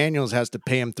Stormy Daniels has to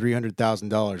pay him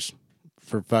 $300,000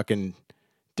 for fucking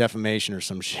defamation or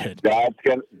some shit. That's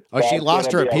gonna. Oh, she that's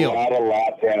lost her gonna be appeal. A lot of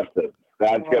lap dances.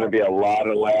 That's going to be a lot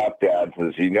of lap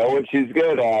dances. You know what she's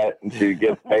good at, and she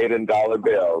gets paid in dollar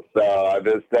bills. So I'm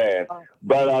just saying.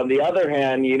 But on the other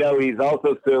hand, you know, he's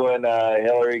also suing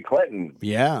Hillary Clinton.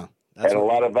 Yeah, and a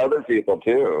lot of other people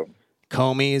too.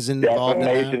 Comey is involved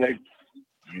in that.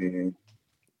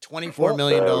 $24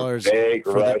 million. Fake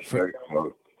for Russia.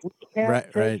 We can't Right,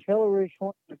 take right. Hillary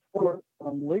Clinton to court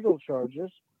on legal charges,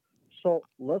 so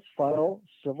let's file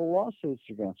civil lawsuits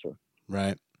against her.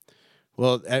 Right.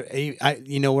 Well, I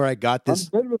you know where I got this?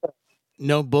 I'm good with that.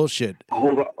 No bullshit.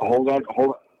 Hold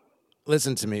on.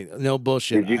 Listen to me. No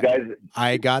bullshit. Did you guys?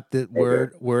 I got the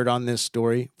word on this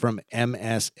story from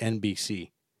MSNBC.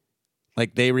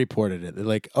 Like, they reported it. They're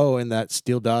like, oh, in that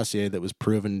Steele dossier that was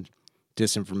proven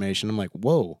disinformation. I'm like,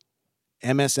 whoa.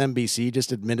 MSNBC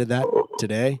just admitted that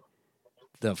today?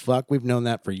 The fuck? We've known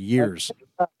that for years.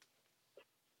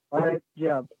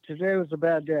 Yeah, today was a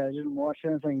bad day. I didn't watch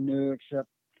anything new except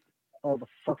all the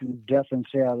fucking death in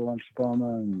Seattle and Tacoma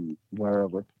and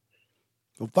wherever.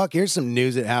 Well, fuck, here's some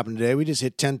news that happened today. We just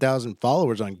hit 10,000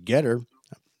 followers on Getter.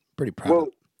 I'm pretty proud.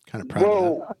 Kind of proud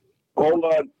of that. Hold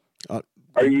on.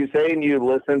 Are you saying you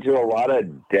listened to a lot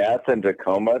of death in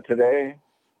Tacoma today?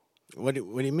 What do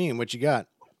you mean? What you got?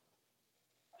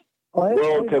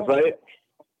 Well, because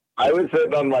I was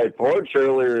sitting on my porch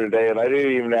earlier today, and I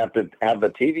didn't even have to have the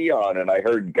TV on, and I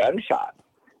heard gunshots.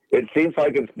 It seems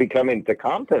like it's becoming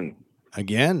Compton.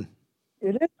 Again?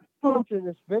 It is Compton.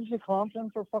 It's been to Compton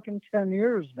for fucking 10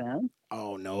 years, man.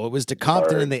 Oh, no. It was to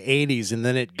Compton in the 80s, and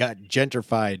then it got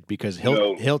gentrified because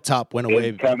Hilltop went away.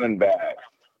 It's coming back.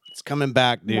 It's coming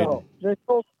back, dude. No, the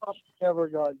Hilltop never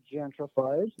got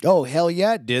gentrified. Oh, hell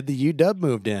yeah, it did. The UW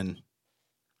moved in.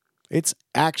 It's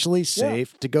actually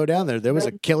safe to go down there. There was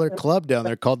a killer club down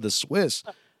there called the Swiss.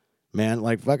 Man,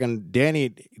 like fucking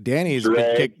Danny's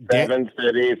been kicked. Seven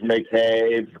Cities,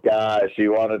 McCabe's. Gosh,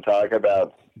 you want to talk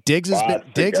about Diggs has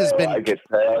been. I could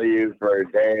tell you for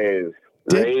days.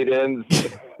 Raidens.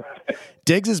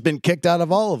 Diggs has been kicked out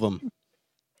of all of them.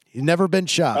 He's never been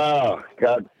shot. Oh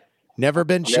God. Never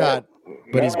been shot,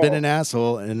 but he's been an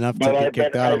asshole enough to get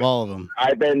kicked out of all of them.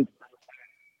 I've been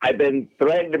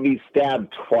threatened to be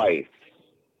stabbed twice.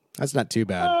 That's not too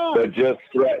bad. So just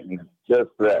threatened.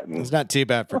 It's not too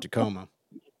bad for Tacoma.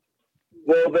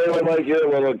 Well, they were like, you're a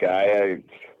little guy.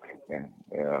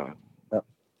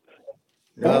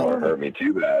 Don't hurt me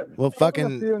too bad. Well,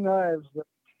 fucking. A few knives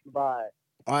by.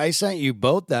 I sent you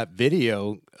both that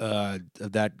video of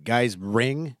that guy's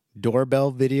Ring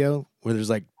doorbell video where there's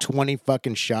like 20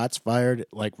 fucking shots fired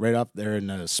like right off there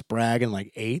in Sprague and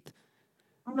like 8th.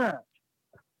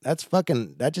 That's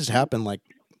fucking. That just happened like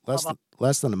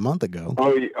less than a month ago.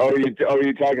 Oh,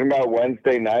 you talking about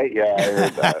Wednesday night? Yeah, I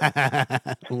heard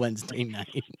that. Wednesday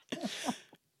night.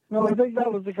 No, I think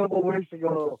that was a couple of weeks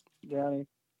ago, Danny.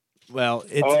 Well,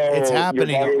 it's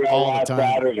happening all the time.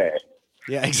 Saturday.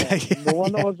 Yeah, exactly. The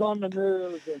one that was on the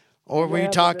news. Or were you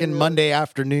talking Monday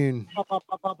afternoon?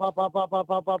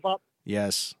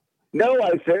 Yes. No,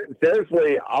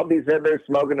 seriously, I'll be sitting there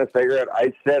smoking a cigarette.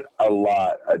 I sit a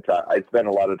lot of time. I spend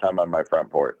a lot of time on my front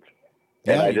porch.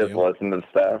 And I just listen to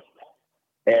stuff.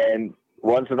 And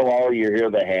once in a while you hear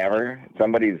the hammer.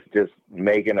 Somebody's just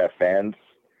making a fence.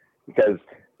 Because,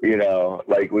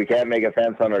 like we can't make a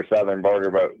fence on our southern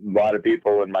border, but a lot of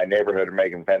people in my neighborhood are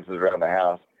making fences around the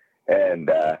house. And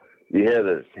you hear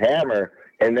this hammer.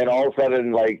 And then all of a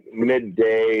sudden, like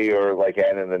midday or like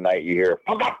end of the night, you hear,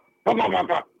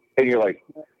 and you're like,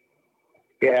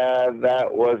 yeah,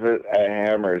 that wasn't a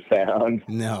hammer sound.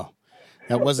 No.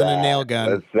 That wasn't a nail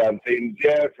gun. That's something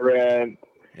different.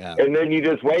 Yeah. And then you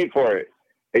just wait for it.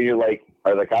 And you're like,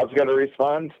 are the cops going to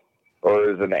respond?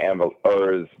 Or is an ambulance?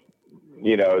 Or is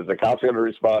the cops going to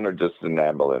respond or just an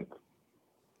ambulance?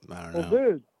 I don't know. Well,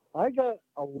 dude, I got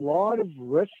a lot of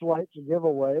Rich Light to give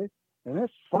away, and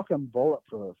it's fucking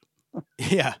bulletproof.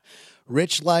 Yeah.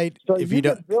 Rich Light, So if you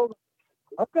don't.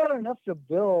 I've got enough to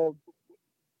build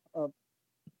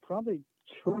probably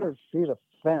 200 feet of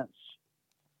fence.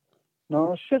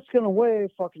 No, shit's going to weigh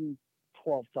fucking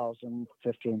 12,000,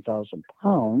 15,000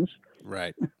 pounds.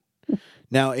 Right.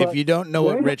 Now, if you don't know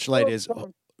what Rich Light is,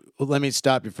 well, let me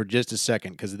stop you for just a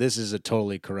second because this is a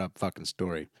totally corrupt fucking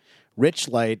story. Rich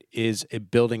Light is a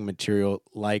building material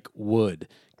like wood,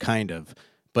 kind of,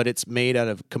 but it's made out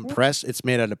of it's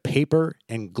made out of paper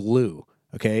and glue.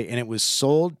 Okay, and it was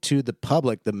sold to the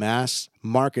public, the mass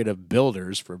market of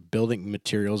builders for building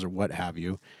materials or what have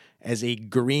you, as a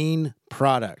green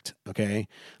product. Okay,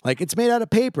 like it's made out of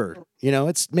paper.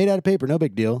 It's made out of paper, no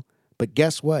big deal. But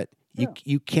guess what?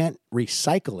 You can't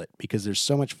recycle it because there's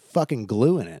so much fucking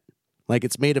glue in it. Like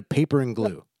it's made of paper and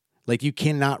glue. Like you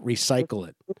cannot recycle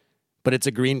it. But it's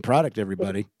a green product,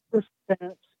 everybody. It's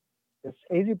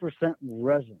 80%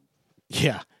 resin.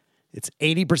 Yeah, it's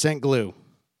 80% glue.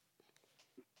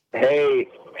 Hey,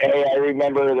 I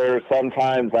remember there were some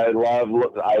times I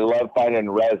love finding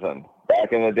resin.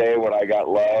 Back in the day when I got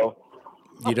low.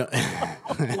 You don't.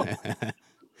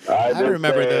 I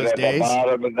remember those at days. The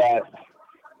bottom of that.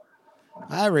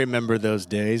 I remember those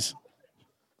days.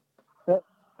 I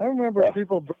remember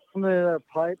people bringing their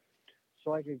pipe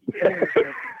so I could get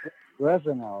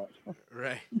resin out.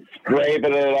 Right.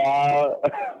 Scraping it out.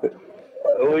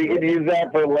 We could use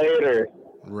that for later.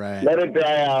 Right. Let it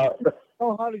dry out.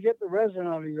 Know how to get the resin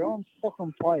out of your own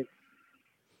fucking pipe.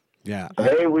 Yeah.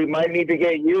 Hey, we might need to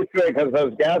get used to it because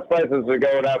those gas prices are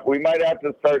going up. We might have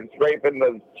to start scraping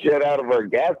the shit out of our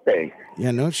gas tank.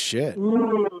 Yeah, no shit.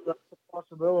 Ooh, that's a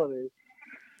possibility.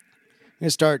 I'm gonna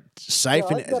start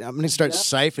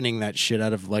siphoning that shit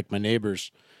out of like my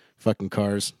neighbors' fucking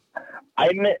cars. I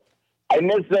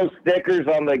miss those stickers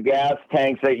on the gas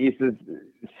tanks that used to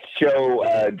show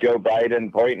Joe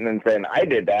Biden pointing and saying, "I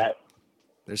did that."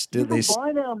 They're still you can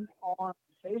buy them on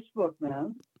Facebook,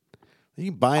 man.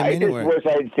 You can buy them anywhere. I just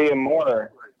wish I'd see them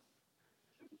more.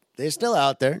 They're still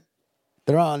out there.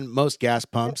 They're on most gas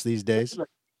pumps these days,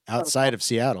 outside of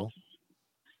Seattle.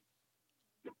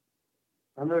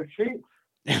 And they're cheap.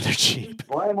 And they're cheap.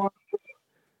 Buy them on.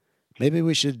 Maybe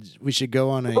we should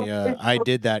go on a I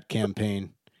did that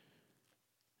campaign.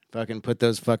 Fucking put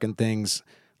those fucking things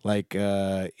like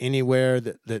anywhere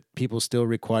that people still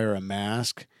require a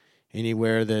mask,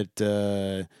 anywhere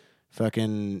that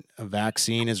fucking a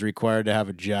vaccine is required to have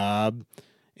a job,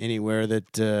 anywhere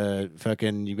that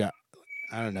fucking you got,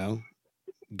 I don't know,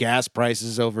 gas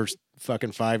prices over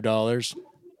fucking $5.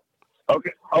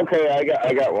 Okay, I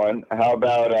got one. How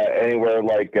about anywhere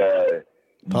like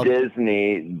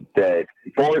Disney that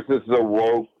forces the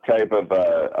woke type of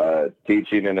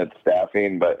teaching in its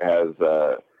staffing, but has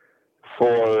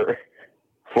four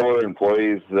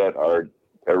employees that are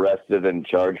arrested and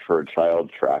charged for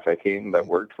child trafficking that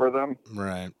worked for them?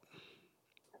 Right.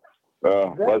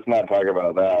 Well, let's not talk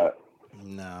about that.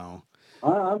 No.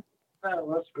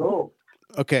 Let's go.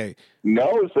 Okay.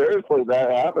 No, seriously,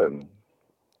 that happened.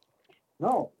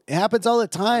 No. It happens all the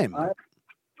time.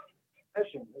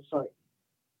 It's like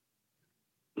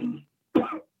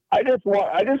I just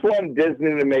want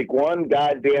Disney to make one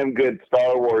goddamn good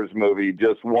Star Wars movie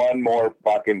just one more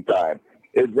fucking time.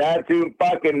 Is that too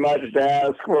fucking much to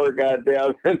ask for,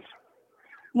 goddamn?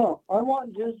 No, I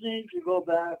want Disney to go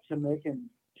back to making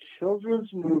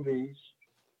children's movies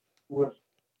with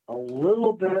a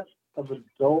little bit of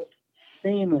adult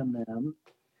theme in them.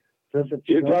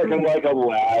 You're talking like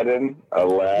Aladdin.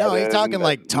 No, he's talking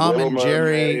like Tom and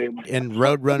Jerry and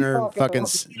Roadrunner, fucking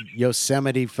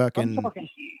Yosemite, fucking.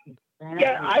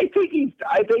 Yeah, I think he's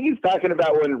talking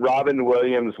about when Robin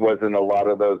Williams was in a lot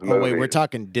of those movies. Oh wait, we're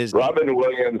talking Disney. Robin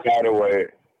Williams had a way.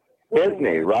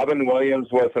 Disney. Robin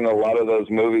Williams was in a lot of those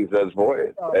movies as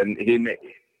voice, and he.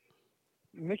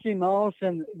 Mickey Mouse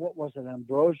and what was it?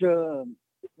 Ambrosia,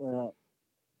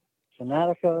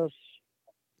 Fanaticus.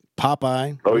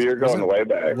 Popeye. Oh, you're going way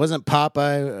back. Wasn't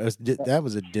Popeye? That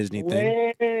was a Disney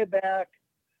thing. Way back.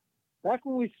 Back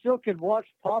when we still could watch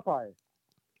Popeye.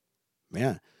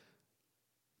 Yeah.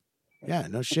 Yeah,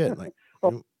 no shit. Like,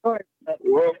 sorry.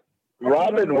 Well,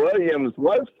 Robin Williams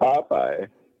was Popeye.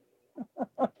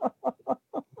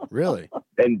 Really?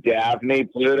 And Daphne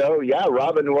Pluto. Yeah,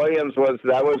 Robin Williams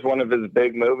that was one of his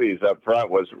big movies up front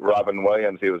was Robin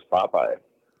Williams. He was Popeye.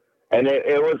 And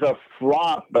it was a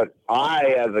flop, but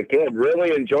I, as a kid,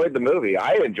 really enjoyed the movie.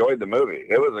 I enjoyed the movie.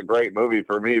 It was a great movie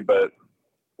for me, but...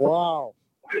 Wow.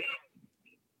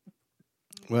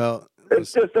 Well...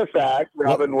 It's just a fact.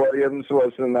 Robin Williams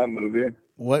was in that movie.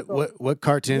 What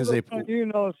cartoons they... You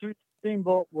know who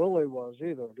Steamboat Willie was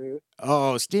either, dude.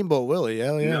 Oh, Steamboat Willie.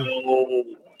 Hell yeah. No.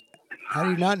 How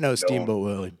do you not know Steamboat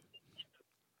Willie?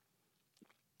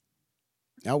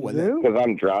 Because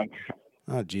I'm drunk.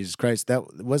 Oh, Jesus Christ.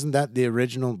 Wasn't that the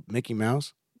original Mickey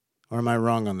Mouse? Or am I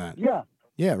wrong on that? Yeah.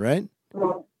 Yeah, right?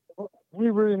 Well, we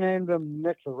renamed him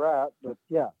Nick the Rat, but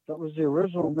yeah, that was the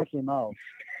original Mickey Mouse.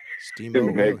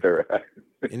 Steamboat Nick the Rat.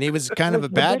 And he was kind of a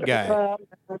bad guy.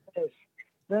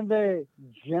 Then they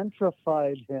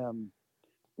gentrified him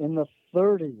in the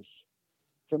 30s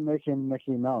to make him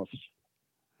Mickey Mouse.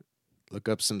 Look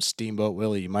up some Steamboat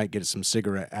Willie. You might get some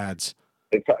cigarette ads.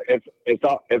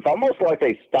 It's almost like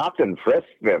they stopped and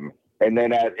frisked him, and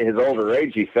then at his older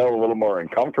age, he felt a little more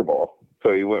uncomfortable,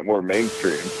 so he went more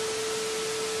mainstream. It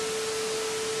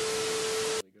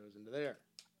goes into there.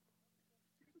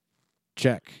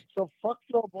 Check. So fuck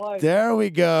Joe Biden. There we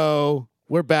go.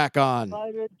 We're back on.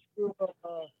 Decided to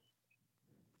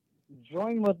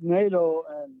join with NATO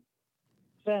and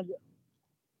send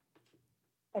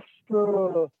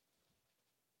extra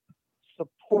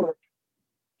support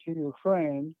to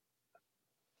Ukraine.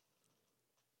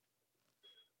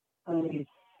 I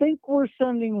think we're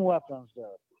sending weapons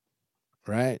there.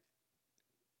 Right.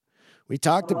 We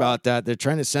talked about that. They're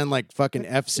trying to send like fucking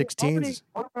F-16s.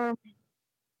 Armed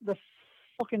the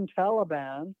fucking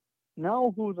Taliban.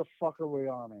 Now who the fuck are we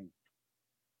arming?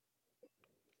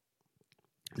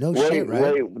 No shit,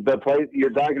 right? Wait, the place you're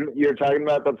talking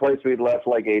about the place we left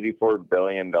like $84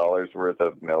 billion worth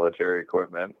of military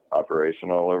equipment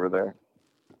operational over there.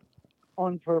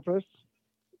 On purpose.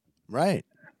 Right.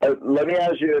 Let me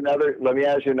ask you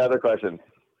another question.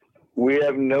 We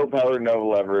have no power, no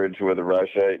leverage with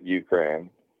Russia, Ukraine.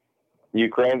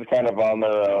 Ukraine's kind of on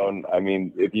their own. I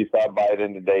mean, if you saw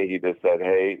Biden today, he just said,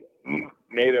 "Hey,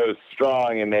 NATO's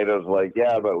strong," and NATO's like,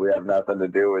 "Yeah, but we have nothing to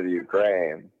do with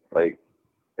Ukraine." Like,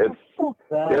 it's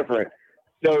different.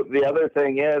 So the other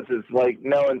thing is like,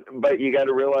 no, but you got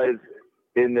to realize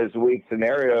in this weak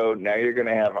scenario, now you're going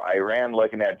to have Iran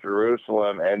looking at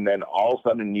Jerusalem, and then all of a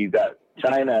sudden you got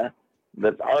China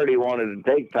that's already wanted to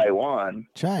take Taiwan.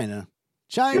 China.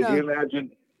 Could you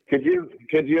imagine?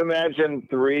 Could you imagine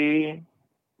 3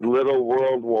 little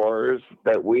world wars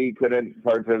that we couldn't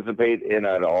participate in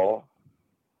at all?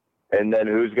 And then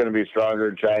who's going to be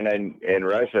stronger, China and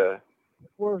Russia?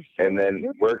 And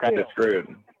then we're kind of screwed.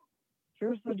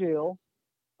 Here's the deal.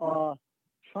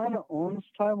 China owns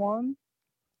Taiwan.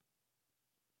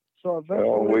 So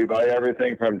eventually, we buy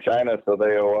everything from China, so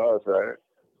they owe us, right?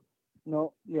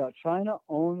 No, yeah, China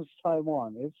owns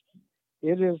Taiwan.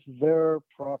 It is their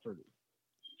property.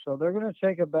 So they're going to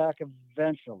take it back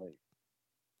eventually.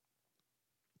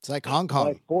 It's like Hong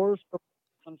Kong. By force or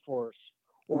non-force,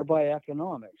 or by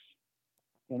economics.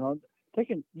 You know, they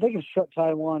can shut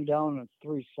Taiwan down in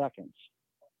 3 seconds.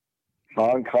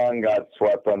 Hong Kong got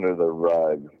swept under the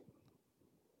rug.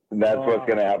 And that's what's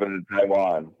going to happen to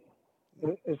Taiwan.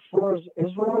 As far as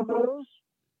Israel goes,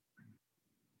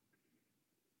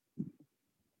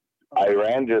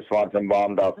 Iran just wants them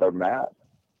bombed off their map.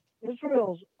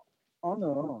 Israel's on their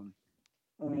own.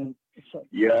 I mean,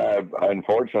 yeah,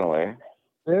 unfortunately.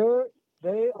 They are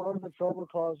the trouble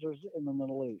causers in the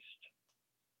Middle East.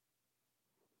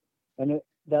 And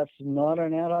that's not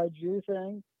an anti-Jew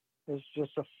thing. It's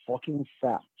just a fucking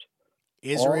fact.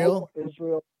 Israel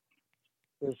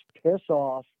is pissed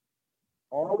off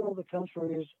all of the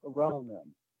countries around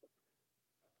them.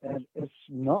 And it's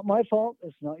not my fault.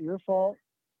 It's not your fault.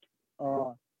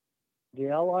 The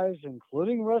Allies,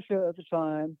 including Russia at the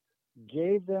time,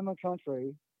 gave them a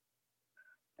country,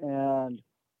 and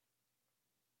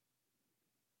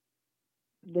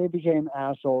they became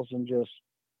assholes, and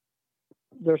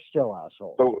they're still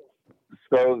assholes.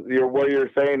 So what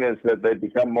you're saying is that they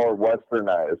become more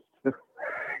westernized.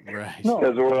 Right.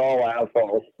 Because we're all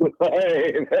assholes.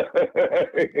 Hey,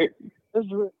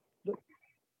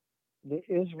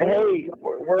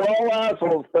 we're all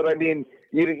assholes, but I mean,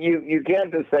 you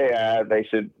can't just say they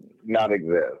should not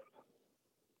exist.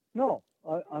 No,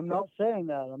 I'm not saying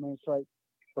that. I mean, it's like,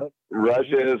 but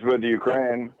Russia is with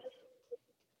Ukraine.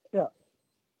 Yeah,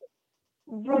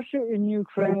 Russia and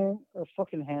Ukraine are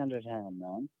fucking hand in hand,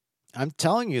 man. I'm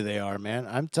telling you they are, man.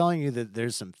 I'm telling you that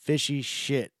there's some fishy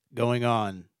shit going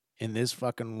on in this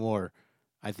fucking war.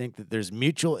 I think that there's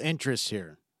mutual interest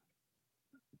here.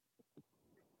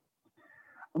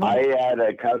 I had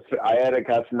a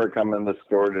customer come in the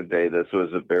store today. This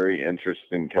was a very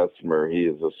interesting customer. He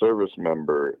is a service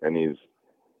member, and he's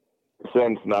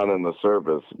since not in the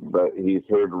service, but he's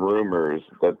heard rumors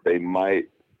that they might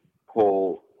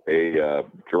pull a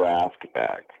draft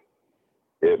back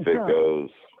if it goes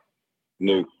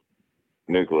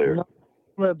nuclear.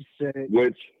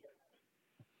 Which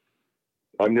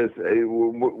I'm just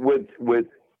with.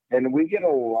 And we get a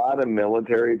lot of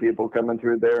military people coming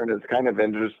through there, and it's kind of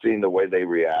interesting the way they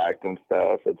react and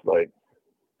stuff. It's like,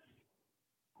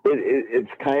 it's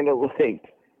kind of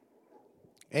like,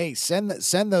 hey, send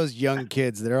those young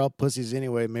kids. They're all pussies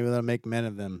anyway. Maybe they'll make men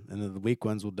of them, and then the weak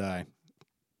ones will die.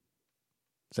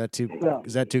 Is that too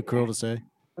cruel to say?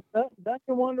 Then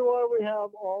you wonder why we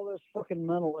have all this fucking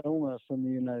mental illness in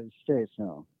the United States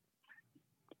now.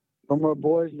 From our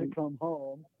boys that come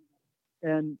home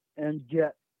and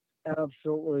get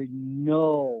absolutely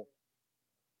no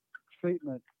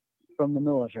treatment from the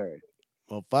military.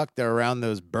 Well, fuck, they're around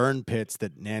those burn pits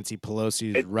that Nancy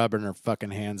Pelosi is rubbing her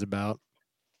fucking hands about.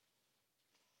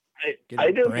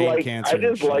 I just brain like cancer I and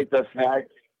just like shit. the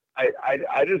fact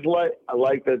I just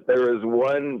like that there is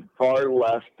one far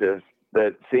leftist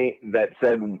that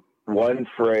said one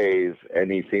phrase,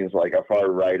 and he seems like a far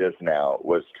rightist now,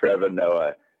 was Trevor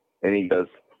Noah, and he goes,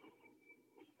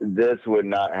 "This would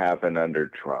not happen under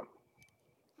Trump.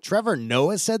 Trevor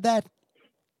Noah said that?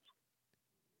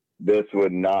 This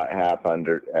would not happen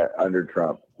under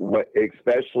Trump,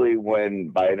 especially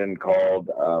when Biden called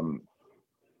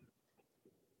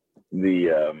the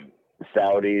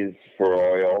Saudis for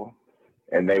oil,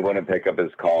 and they wouldn't pick up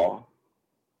his call.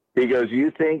 He goes,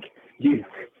 "You think you?"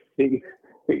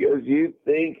 He goes, "You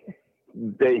think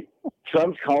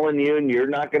Trump's calling you and you're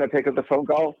not going to pick up the phone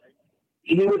call?"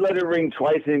 He would let it ring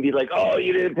twice and be like, "Oh,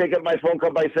 you didn't pick up my phone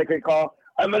call by second call.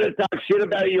 I'm going to talk shit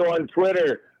about you on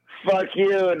Twitter. Fuck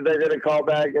you." And they're going to call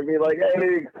back and be like,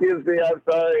 "Hey, excuse me, I'm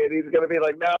sorry." And he's going to be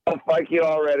like, "No, fuck you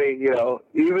already." You know,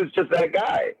 he was just that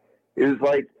guy. He was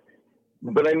like,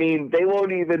 but I mean, they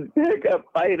won't even pick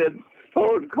up Biden's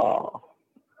phone call.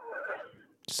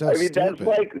 So I mean, stupid. that's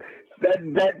like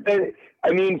that.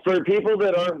 I mean, for people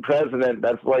that aren't president,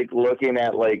 that's like looking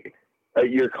at like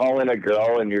you're calling a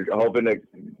girl and you're hoping to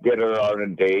get her on a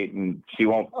date, and she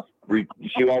won't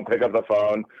pick up the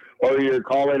phone, or you're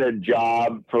calling a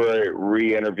job for a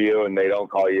re-interview and they don't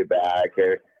call you back.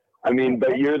 Or, I mean,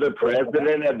 but you're the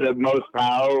president of the most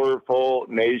powerful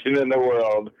nation in the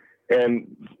world,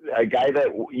 and a guy that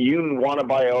you want to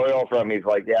buy oil from, he's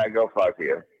like, "Yeah, go fuck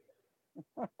you."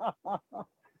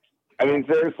 I mean,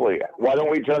 seriously, why don't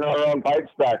we turn our own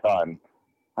pipes back on?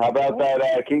 How about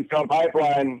that Keystone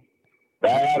Pipeline?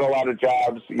 That had a lot of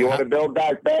jobs. You want to build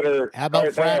back better? How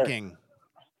about start fracking?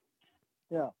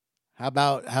 Yeah. How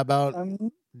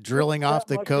about drilling off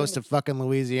the coast of fucking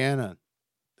Louisiana,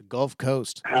 the Gulf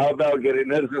Coast? How about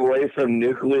getting us away from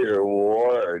nuclear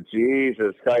war?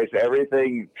 Jesus Christ!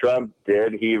 Everything Trump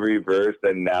did, he reversed,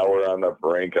 and now we're on the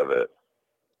brink of it.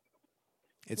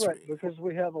 It's right, because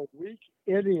we have a weak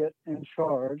idiot in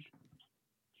charge.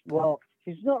 Well,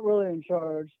 he's not really in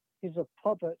charge. He's a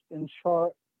puppet in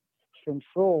charge,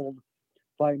 controlled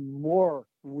by more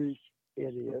weak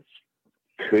idiots.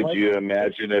 Could you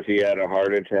imagine if he had a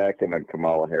heart attack and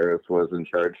Kamala Harris was in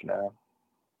charge now?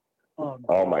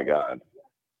 Oh my God.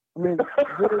 I mean,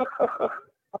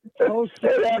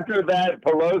 and after that,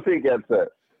 Pelosi gets it.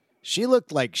 She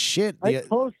looked like shit. I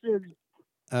posted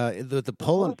the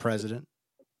Poland president.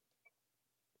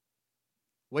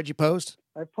 What'd you post?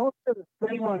 I posted a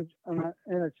thing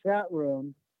in a chat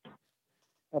room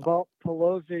about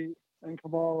Pelosi and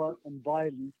Kamala and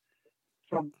Biden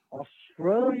from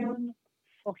Australian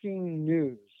fucking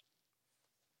news.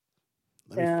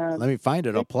 Let me find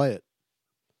it. I'll play it.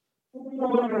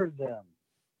 Slaughtered them.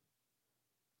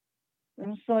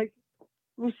 And it's like,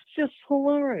 it was just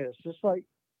hilarious. It's like,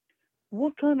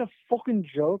 what kind of fucking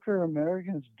joke are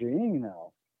Americans being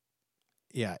now?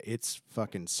 Yeah, it's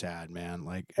fucking sad, man.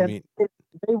 Like, and I mean,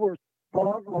 they were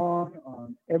spot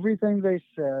on everything they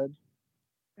said,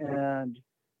 and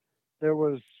there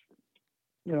was,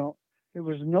 it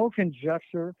was no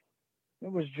conjecture. It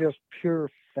was just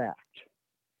pure fact.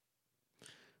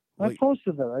 I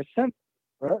posted that. I sent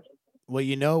it. Right?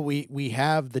 Well, we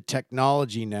have the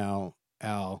technology now,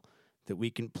 Al, that we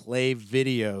can play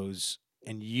videos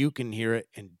and you can hear it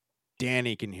and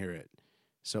Danny can hear it.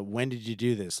 So when did you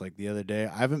do this? Like the other day?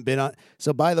 I haven't been on.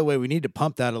 So by the way, we need to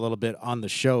pump that a little bit on the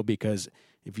show, because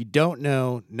if you don't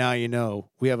know, now you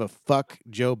know. We have a Fuck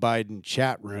Joe Biden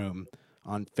chat room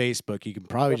on Facebook. You can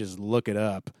probably just look it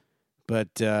up. But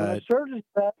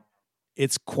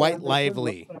it's quite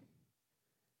lively.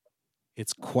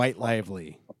 It's quite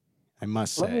lively, I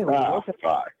must say.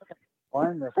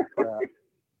 Find this crap.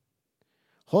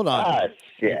 Hold on. Ah,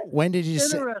 shit. When did you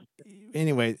say?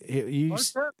 Anyway, you.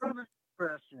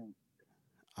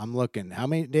 I'm looking. How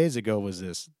many days ago was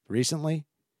this? Recently?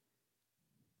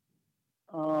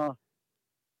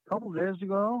 Couple days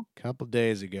ago. Couple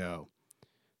days ago.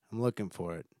 I'm looking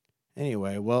for it.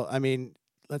 Anyway, well, I mean,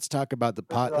 let's talk about the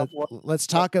pot. Let's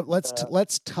talk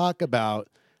about.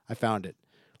 I found it.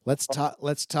 Let's talk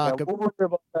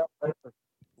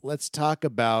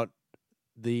about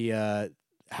the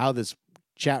how this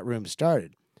chat room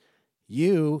started.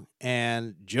 You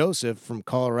and Joseph from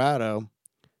Colorado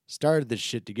started this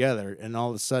shit together, and all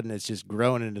of a sudden it's just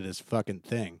grown into this fucking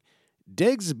thing.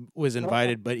 Diggs was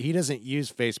invited, but he doesn't use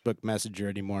Facebook Messenger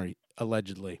anymore,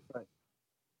 allegedly. Right.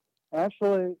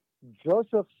 Actually,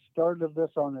 Joseph started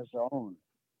this on his own.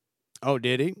 Oh,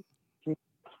 did he?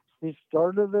 he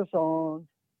started this on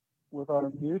with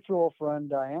our mutual friend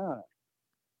Diana.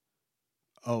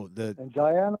 Oh, And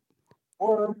Diana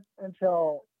worked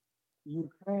until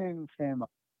Ukraine came up.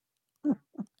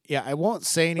 yeah. I won't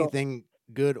say anything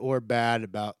good or bad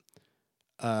about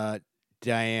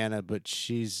Diana, but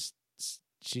she's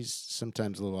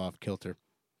sometimes a little off kilter.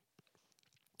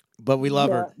 But we love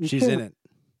her. She's in it.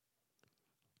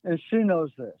 And she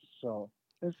knows this, so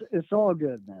it's all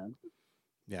good, man.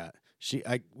 Yeah.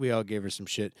 We all gave her some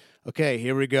shit. Okay,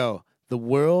 here we go. The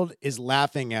world is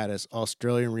laughing at us,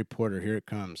 Australian reporter. Here it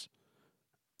comes.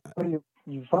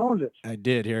 You found it. I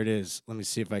did. Here it is. Let me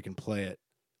see if I can play it.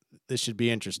 This should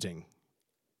be interesting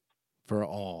for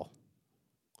all.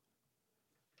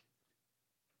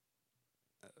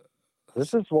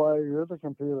 This is why you're the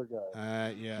computer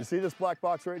guy. Yeah. You see this black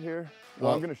box right here?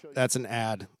 Well, I'm going to show you. That's an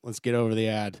ad. Let's get over the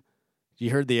ad. You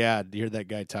heard the ad. You heard that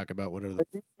guy talk about whatever.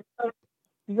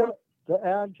 The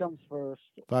ad comes first.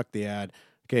 Fuck the ad.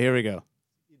 Okay, here we go.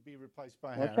 He'd be replaced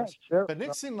by Harris. Sure. But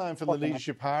next in line for the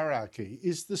leadership hierarchy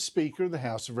is the Speaker of the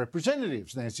House of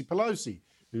Representatives, Nancy Pelosi,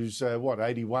 who's,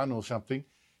 81 or something.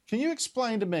 Can you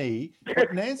explain to me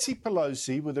what Nancy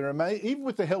Pelosi, with her even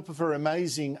with the help of her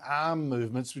amazing arm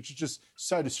movements, which are just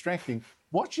so distracting,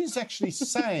 what she's actually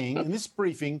saying in this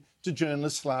briefing to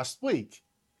journalists last week?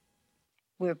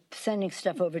 We're sending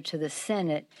stuff over to the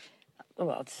Senate.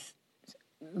 Well,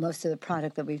 most of the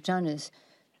product that we've done is,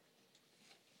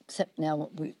 except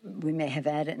now we may have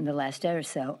added in the last day or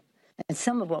so, and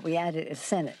some of what we added is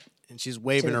Senate. And she's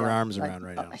waving her arms around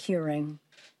right now. Hearing.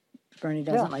 Bernie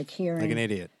doesn't like hearing. Like an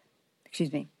idiot.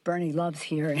 Excuse me. Bernie loves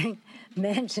hearing.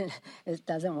 Manchin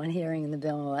doesn't want hearing in the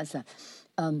bill and all that stuff.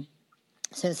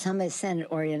 So some is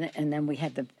Senate-oriented, and then we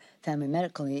had the family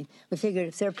medical leave. We figured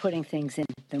if they're putting things in,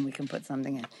 then we can put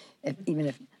something in, even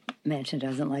if Manchin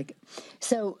doesn't like it.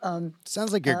 So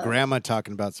sounds like your grandma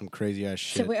talking about some crazy ass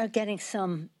shit. So we are getting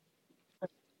some.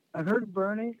 I heard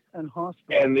Bernie and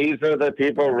hospital. And these are the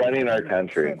people running our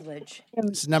country. Privilege.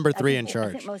 It's number 3 in charge.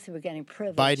 I think mostly we're getting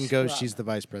privilege. Biden goes, she's the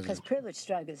vice president. Because privilege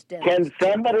drug is dead. Can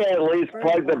somebody at least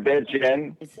plug the bitch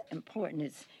in? It's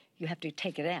important. You have to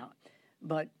take it out.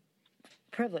 But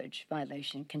privilege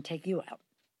violation can take you out.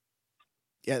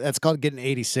 Yeah, that's called getting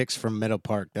 86 from Meadow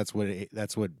Park. That's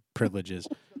what privilege is.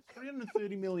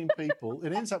 330 million people.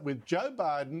 It ends up with Joe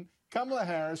Biden, Kamala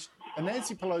Harris, and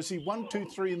Nancy Pelosi, 1, 2,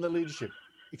 3 in the leadership.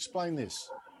 Explain this.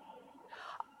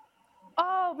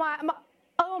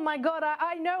 Oh my God,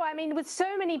 I know. I mean, with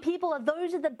so many people,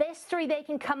 those are the best 3 they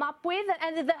can come up with.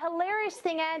 And the hilarious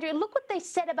thing, Andrew, look what they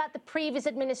said about the previous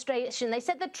administration. They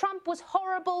said that Trump was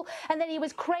horrible and that he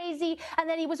was crazy and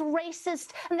that he was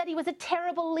racist and that he was a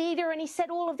terrible leader. And he said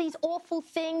all of these awful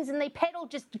things, and they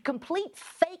peddled just complete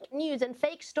fake news and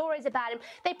fake stories about him.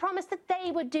 They promised that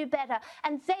they would do better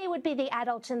and they would be the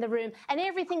adults in the room and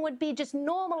everything would be just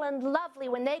normal and lovely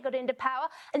when they got into power.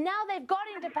 And now they've got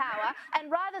into power,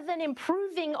 and rather than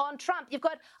improving on Trump, you've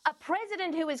got a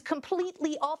president who is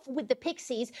completely off with the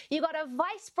pixies. You've got a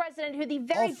vice president who the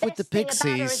very best thing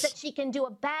about her is that she can do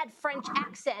a bad French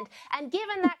accent. And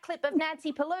given that clip of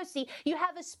Nancy Pelosi, you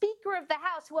have a Speaker of the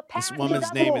House who apparently This woman's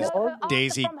doesn't name know is her answer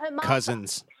Daisy from her mother.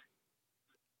 Cousins.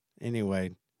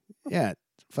 Anyway, yeah,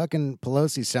 fucking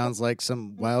Pelosi sounds like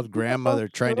some wild grandmother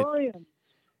trying to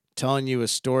telling you a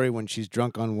story when she's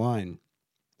drunk on wine.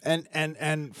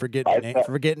 And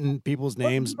forgetting people's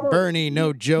names. Bernie,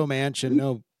 no Joe Manchin,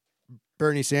 no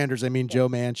Bernie Sanders. I mean Joe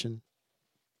Manchin,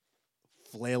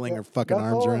 flailing her fucking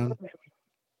arms around.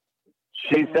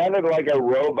 She sounded like a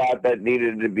robot that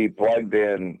needed to be plugged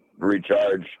in,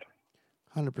 recharged.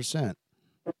 100%.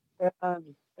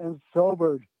 And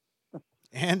sobered.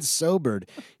 And sobered.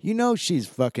 You know she's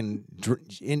fucking.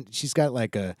 She's got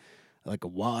like a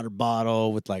water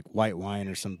bottle with like white wine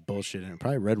or some bullshit in it.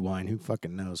 Probably red wine. Who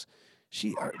fucking knows?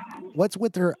 What's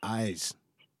with her eyes?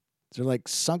 They're like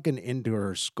sunken into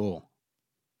her skull.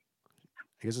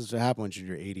 I guess that's what happens when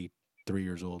you're 83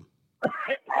 years old.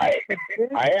 I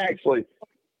actually.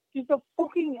 She's a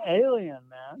fucking alien,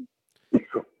 man.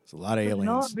 It's a lot of aliens.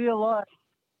 Not be alive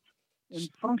and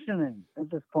functioning at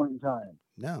this point in time.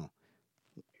 No.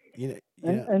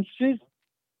 And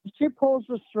she pulls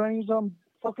the strings on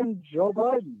fucking Joe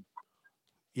Biden.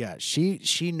 Yeah,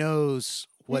 she knows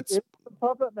what's the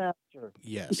puppet master.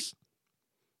 Yes.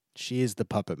 She is the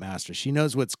puppet master. She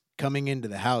knows what's coming into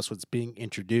the house, what's being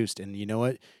introduced, and you know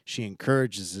what? She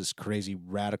encourages this crazy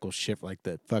radical shift like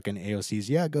the fucking AOCs.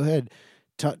 Yeah, go ahead.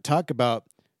 Talk about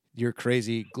your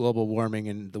crazy global warming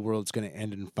and the world's going to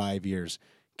end in 5 years.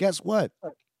 Guess what?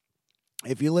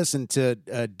 If you listen to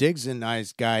Diggs and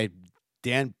I's guy,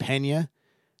 Dan Pena,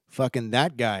 fucking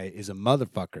that guy is a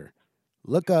motherfucker.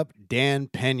 Look up Dan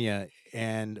Pena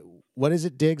and what is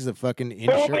it, Diggs? The fucking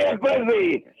Don't be a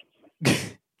insurance.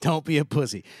 pussy. Don't be a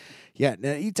pussy. Yeah,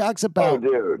 now he talks about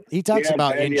dude. he talks Dan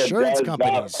about Pena insurance does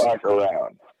companies. Not fuck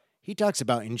around. He talks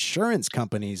about insurance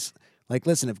companies. Like,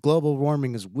 listen, if global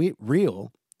warming is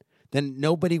real, then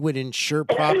nobody would insure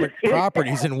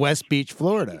properties in West Beach,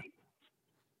 Florida.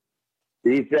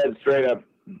 He said straight up,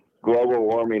 global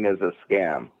warming is a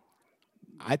scam.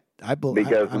 I believe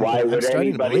Because why would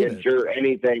anybody it. insure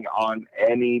anything on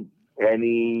any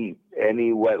wetland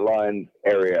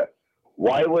area?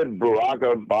 Why would Barack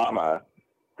Obama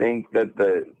think that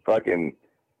the fucking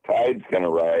tide's gonna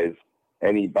rise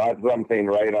and he bought something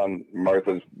right on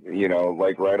Martha's,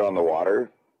 like right on the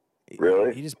water?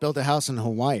 Really? He just built a house in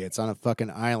Hawaii. It's on a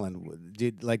fucking island.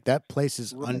 Dude, like that place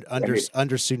is under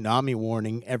tsunami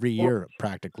warning every year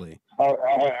practically.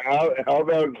 How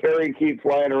about Kerry keep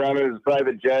flying around in his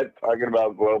private jet talking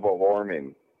about global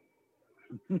warming?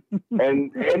 and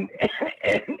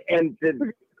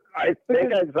I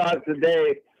think I saw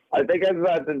today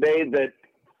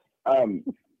that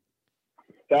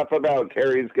stuff about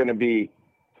Kerry's going to be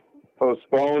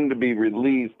postponed to be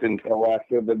released until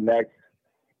after the next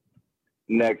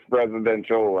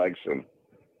presidential election.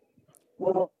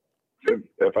 Well,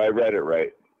 if I read it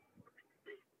right.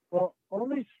 Well, all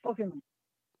these fucking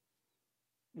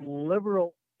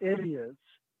liberal idiots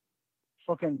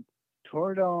fucking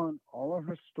tore down all our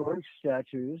historic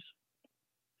statues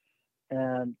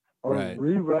and are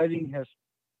rewriting history,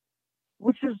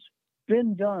 which has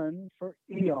been done for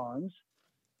eons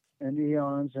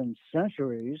and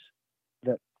centuries,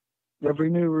 that every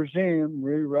new regime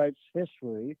rewrites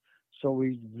history, so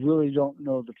we really don't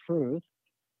know the truth.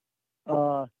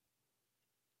 You're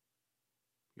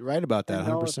right about that,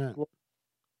 100%.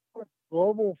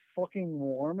 Global fucking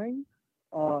warming.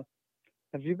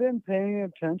 Have you been paying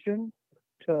attention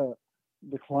to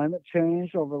the climate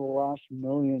change over the last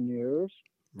million years?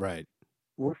 Right.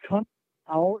 We're coming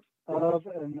out of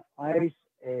an ice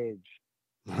age.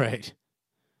 Right.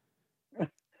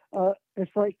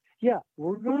 It's like, yeah,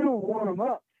 we're going to warm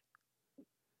up.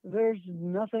 There's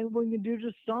nothing we can do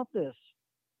to stop this.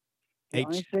 The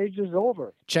ice age is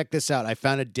over. Check this out. I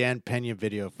found a Dan Pena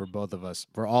video for both of us,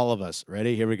 for all of us.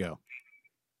 Ready? Here we go.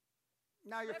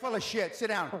 Now you're full of shit. Sit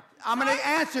down. I'm going to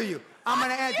answer you. I'm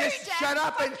going to answer. Just shut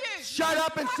up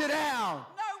and sit down. No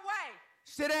way.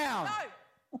 Sit down.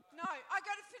 No. I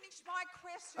got to finish my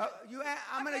question.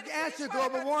 I'm going to answer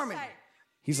global warming.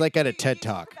 He's like at a TED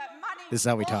Talk. This is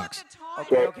how he talks.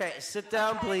 Okay. Sit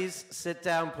down, please. Sit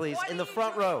down, please. In the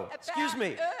front row. Excuse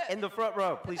me. In the front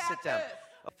row. Please sit down.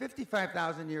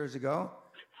 55,000 years ago,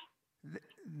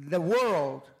 the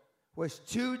world was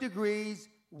 2 degrees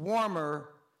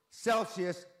warmer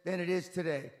Celsius than it is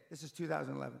today. This is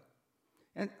 2011.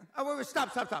 And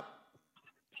stop.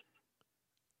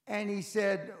 And he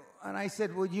said, and I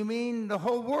said, well, you mean the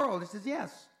whole world? He says,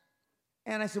 yes.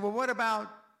 And I said, well, what about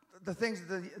the things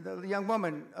that the young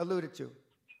woman alluded to?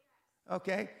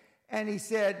 Okay. And he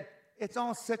said, it's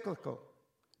all cyclical.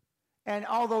 And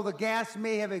although the gas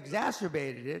may have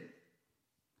exacerbated it,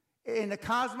 in the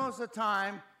cosmos of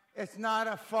time, it's not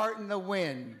a fart in the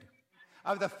wind.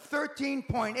 Of the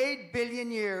 13.8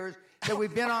 billion years that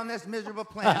we've been on this miserable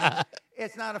planet,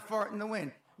 it's not a fart in the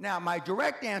wind. Now, my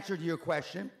direct answer to your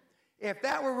question, if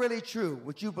that were really true,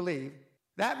 which you believe,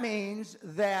 that means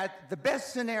that the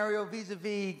best scenario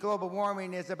vis-a-vis global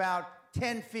warming is about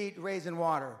 10 feet raise in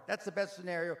water. That's the best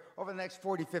scenario over the next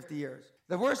 40, 50 years.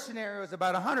 The worst scenario is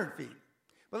about 100 feet.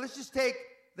 But let's just take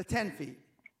the 10 feet.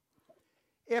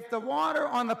 If the water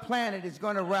on the planet is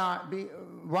going to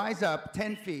rise up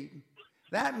 10 feet,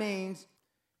 that means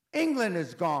England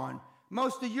is gone.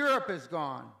 Most of Europe is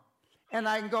gone. And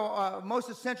I can go, most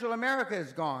of Central America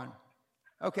is gone.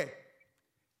 Okay.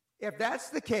 If that's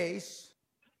the case,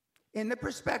 in the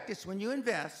prospectus, when you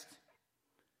invest,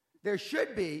 there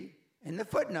should be, in the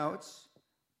footnotes,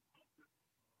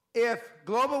 if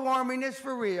global warming is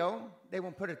for real, they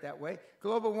won't put it that way,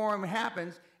 global warming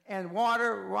happens and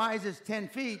water rises 10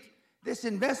 feet, this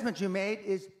investment you made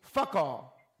is fuck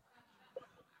all.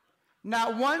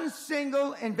 Not one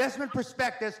single investment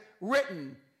prospectus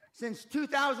written since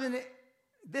 2000,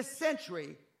 this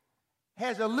century,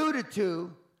 has alluded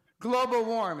to global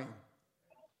warming.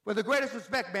 With the greatest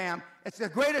respect, ma'am, it's the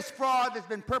greatest fraud that's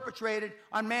been perpetrated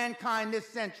on mankind this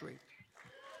century.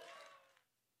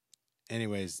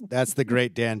 Anyways, that's the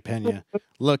great Dan Pena.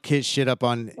 Look his shit up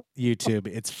on YouTube.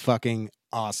 It's fucking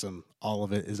awesome. All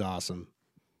of it is awesome.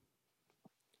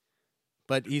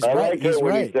 But he's right. He's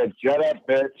right. He said, "Shut up,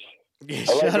 bitch."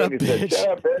 Shut up, bitch. Shut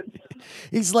up, bitch.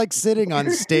 He's like sitting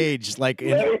on stage, like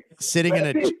sitting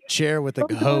in a chair with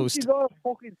a host. You gotta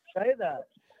fucking say that.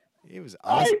 It was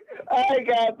awesome. I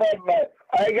got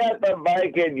the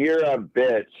mic and you're a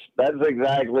bitch. That's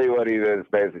exactly what he is,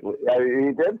 basically.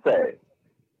 He did say,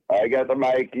 I got the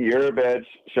mic, you're a bitch,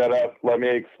 shut up, let me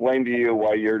explain to you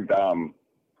why you're dumb.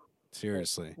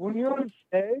 Seriously. When you're on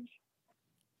stage,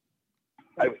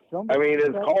 I mean, it's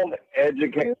called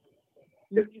education.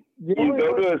 You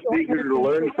go to a speaker to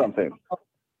learn something.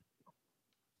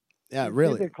 Yeah,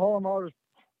 really. They call him all the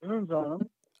tunes on him.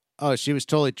 Oh, she was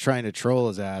totally trying to troll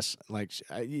his ass. Like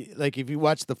if you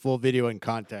watch the full video in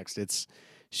context, it's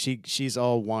she's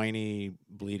all whiny,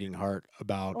 bleeding heart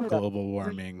about global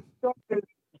warming.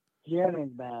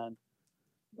 Beginning, man.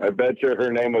 I bet you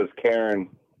her name was Karen.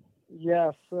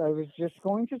 Yes, I was just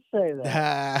going to say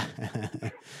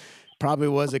that. Probably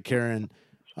was a Karen.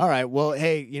 All right. Well,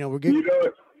 hey, we're good.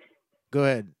 Go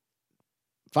ahead.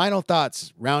 Final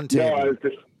thoughts. Round table.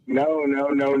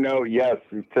 No. Yes,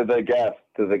 to the guest.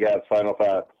 Final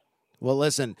thoughts. Well,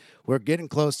 listen, we're getting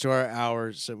close to our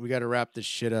hour, so we got to wrap this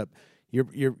shit up.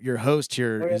 Your host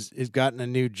here has gotten a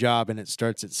new job, and it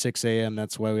starts at 6 a.m.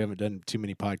 That's why we haven't done too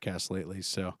many podcasts lately.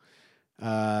 So,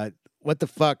 what the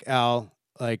fuck, Al?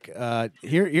 Like,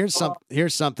 here's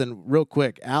something real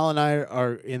quick. Al and I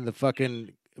are in the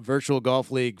fucking virtual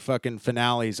golf league fucking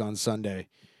finales on Sunday.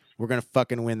 We're gonna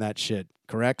fucking win that shit.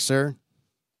 Correct, sir?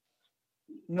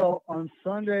 No, on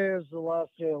Sunday is the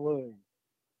last day of league.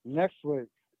 Next week,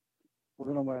 we're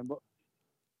gonna win. But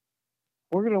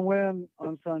we're gonna win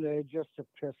on Sunday just to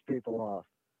piss people off.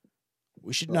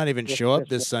 We should not even show up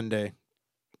this Sunday,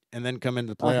 and then come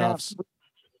into the playoffs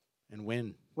and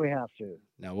win. We have to.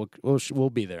 No, we'll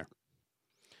be there.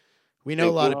 We know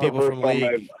a lot of people from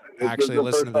league actually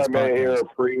listen to this podcast. I hear a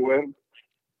pre-win.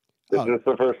 Is this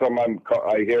the first time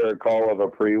I hear a call of a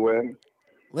pre-win?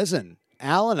 Listen,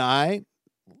 Al and I,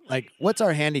 like, what's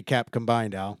our handicap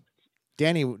combined, Al?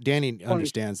 Danny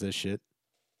understands this shit.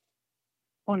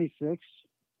 26.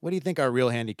 What do you think our real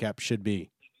handicap should be?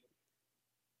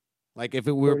 Like if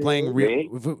we were playing real,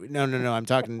 no, I'm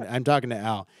talking to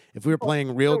Al. If we were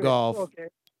playing real golf, okay.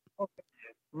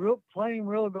 Playing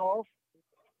real golf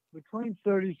between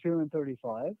 32 and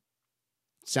 35.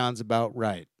 Sounds about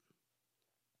right.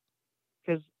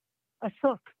 Because I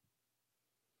suck.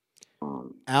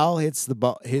 Al hits the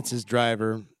ball, hits his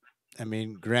driver. I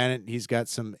mean, granted, he's got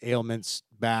some ailments,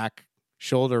 back,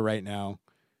 shoulder right now.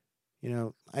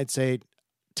 I'd say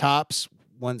tops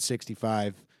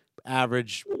 165,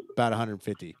 average about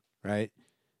 150, right?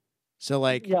 So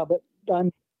like, yeah, but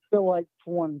I'm still like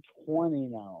 120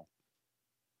 now.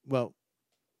 Well,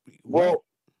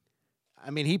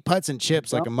 I mean, he putts and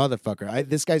chips like a motherfucker.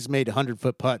 This guy's made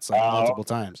 100-foot putts like multiple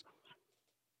times.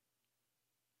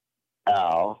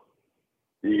 Al,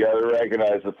 you got to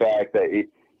recognize the fact that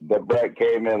Brett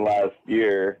came in last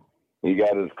year. He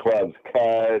got his clubs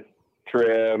cut,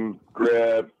 trim,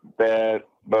 grip, bent,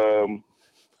 boom.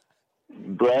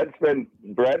 Brett's been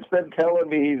telling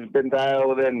me he's been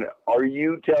dialed in. Are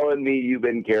you telling me you've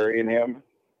been carrying him?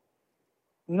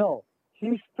 No,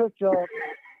 he's picked up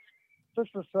 6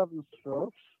 or 7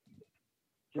 strokes.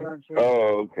 Guaranteed.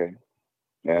 Oh, okay.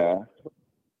 Yeah.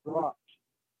 Dropped,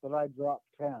 but I dropped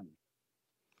 10.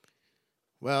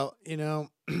 Well,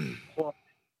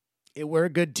 we're a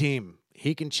good team.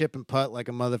 He can chip and putt like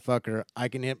a motherfucker. I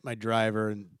can hit my driver,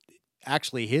 and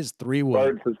actually, his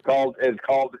 3-wood.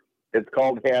 It's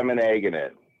called ham and egging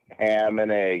it. Ham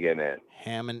and egging it.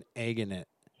 Ham and egging it.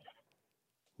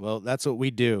 Well, that's what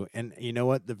we do. And you know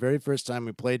what? The very first time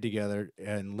we played together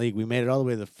in league, we made it all the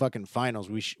way to the fucking finals.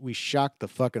 We shocked the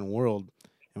fucking world,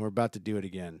 and we're about to do it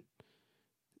again.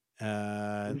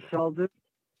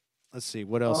 Let's see.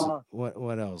 What else?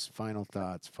 What else? Final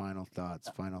thoughts.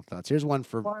 Here's one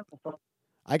for.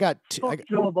 I got two.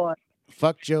 Joe Biden.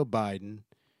 Fuck Joe Biden.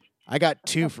 I got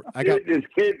 2 for. Was that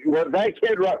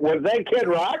Kid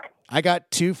Rock? I got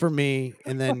 2 for me,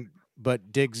 and then.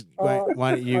 But Diggs, why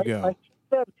don't you go? I see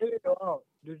that video out.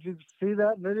 Did you see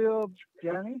that video,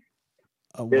 Danny?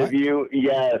 Always. If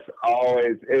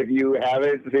you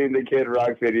haven't seen the Kid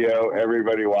Rock video,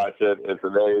 everybody watch it. It's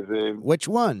amazing. Which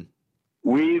one?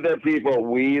 We the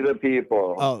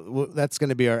people. Oh, well, that's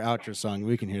going to be our outro song.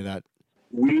 We can hear that.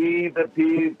 We the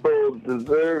people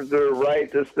deserve the right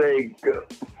to say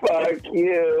fuck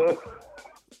you.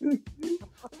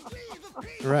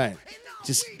 Right.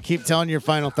 Just keep telling your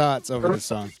final thoughts over the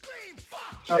song.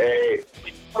 Hey.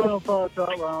 Final thoughts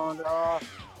out loud. I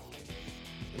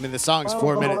mean, the song's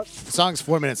 4 minutes. The song's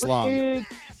 4 minutes long.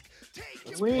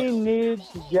 We need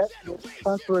to get this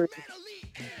country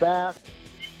back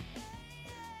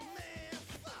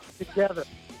together.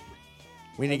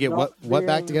 We need to get what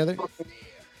back together?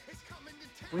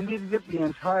 We need to get the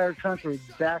entire country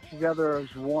back together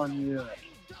as one unit.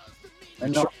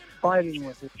 And not fighting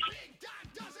with it.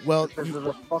 Well,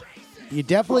 you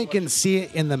definitely can see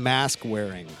it in the mask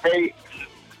wearing. Hey,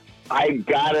 I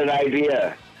got an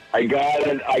idea. I got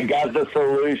the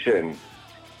solution.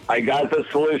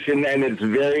 And it's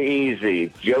very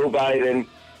easy. Joe Biden,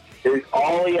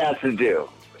 all he has to do.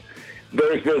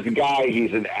 There's this guy,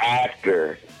 he's an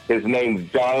actor. His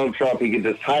name's Donald Trump. He could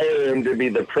just hire him to be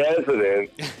the president.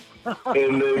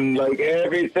 And then, like,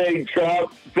 everything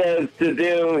Trump says to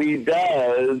do, he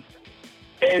does.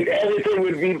 And everything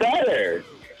would be better.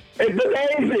 It's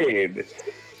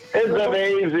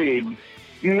amazing.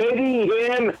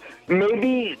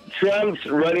 Maybe Trump's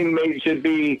running mate should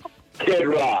be Kid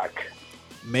Rock.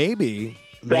 Maybe.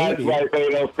 That's my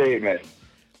fatal statement.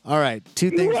 All right, two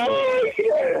things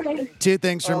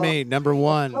for me. Number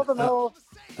one,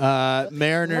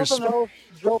 Mariners. Joe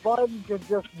Biden could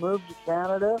just move to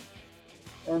Canada,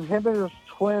 and him and his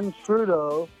twin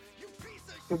Trudeau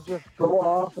could just go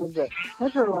off into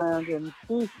hinterland and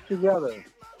feast together.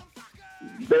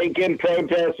 They can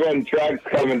protest when trucks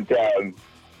come in town.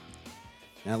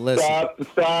 Now listen.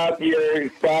 Stop your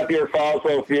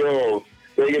fossil fuels.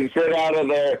 They can sit out of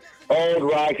their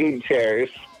old rocking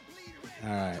chairs. All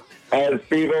right. As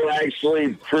people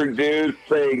actually produce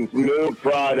things, move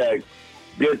products,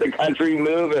 get the country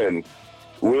moving.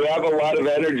 We have a lot of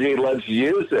energy. Let's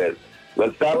use it.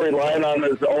 Let's stop relying on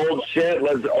this old shit.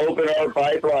 Let's open our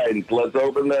pipelines. Let's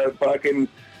open the fucking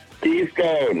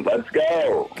Keystone. Let's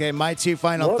go. Okay, my two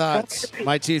final thoughts.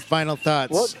 What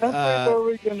country are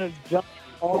we going to dump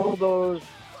all those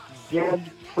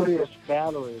dead Prius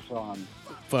batteries on?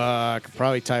 Fuck,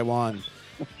 probably Taiwan.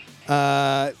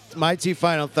 My two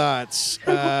final thoughts.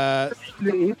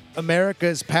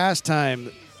 America's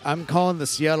pastime. I'm calling the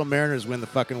Seattle Mariners win the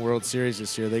fucking World Series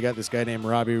this year. They got this guy named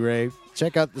Robbie Ray.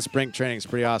 Check out the spring training. It's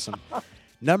pretty awesome.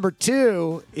 Number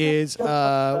two is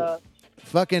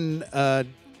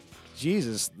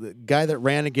Jesus, the guy that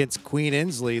ran against Queen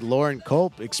Inslee, Lauren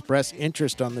Culp, expressed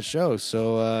interest on the show.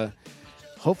 So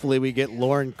hopefully we get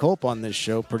Lauren Culp on this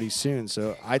show pretty soon.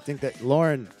 So I think that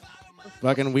Lauren,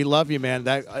 fucking, we love you, man.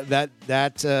 That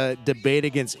debate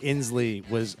against Inslee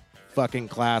was fucking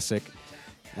classic.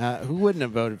 Who wouldn't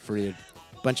have voted for you?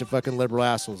 Bunch of fucking liberal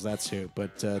assholes, that's who.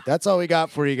 But that's all we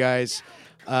got for you guys.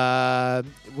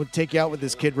 We'll take you out with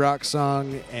this Kid Rock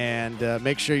song, and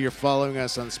make sure you're following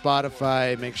us on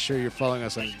Spotify. Make sure you're following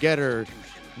us on Getter.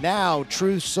 Now,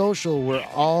 Truth Social, we're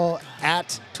all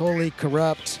at Totally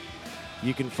Corrupt.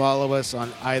 You can follow us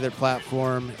on either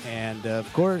platform. And,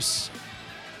 of course,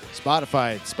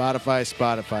 Spotify.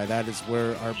 That is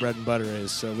where our bread and butter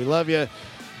is. So we love you.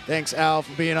 Thanks, Al,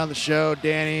 for being on the show.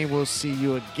 Danny, we'll see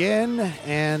you again.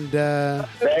 And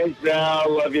thanks,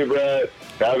 Al. Love you, Brett.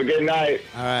 Have a good night.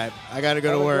 All right. I got to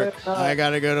go to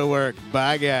work.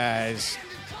 Bye, guys.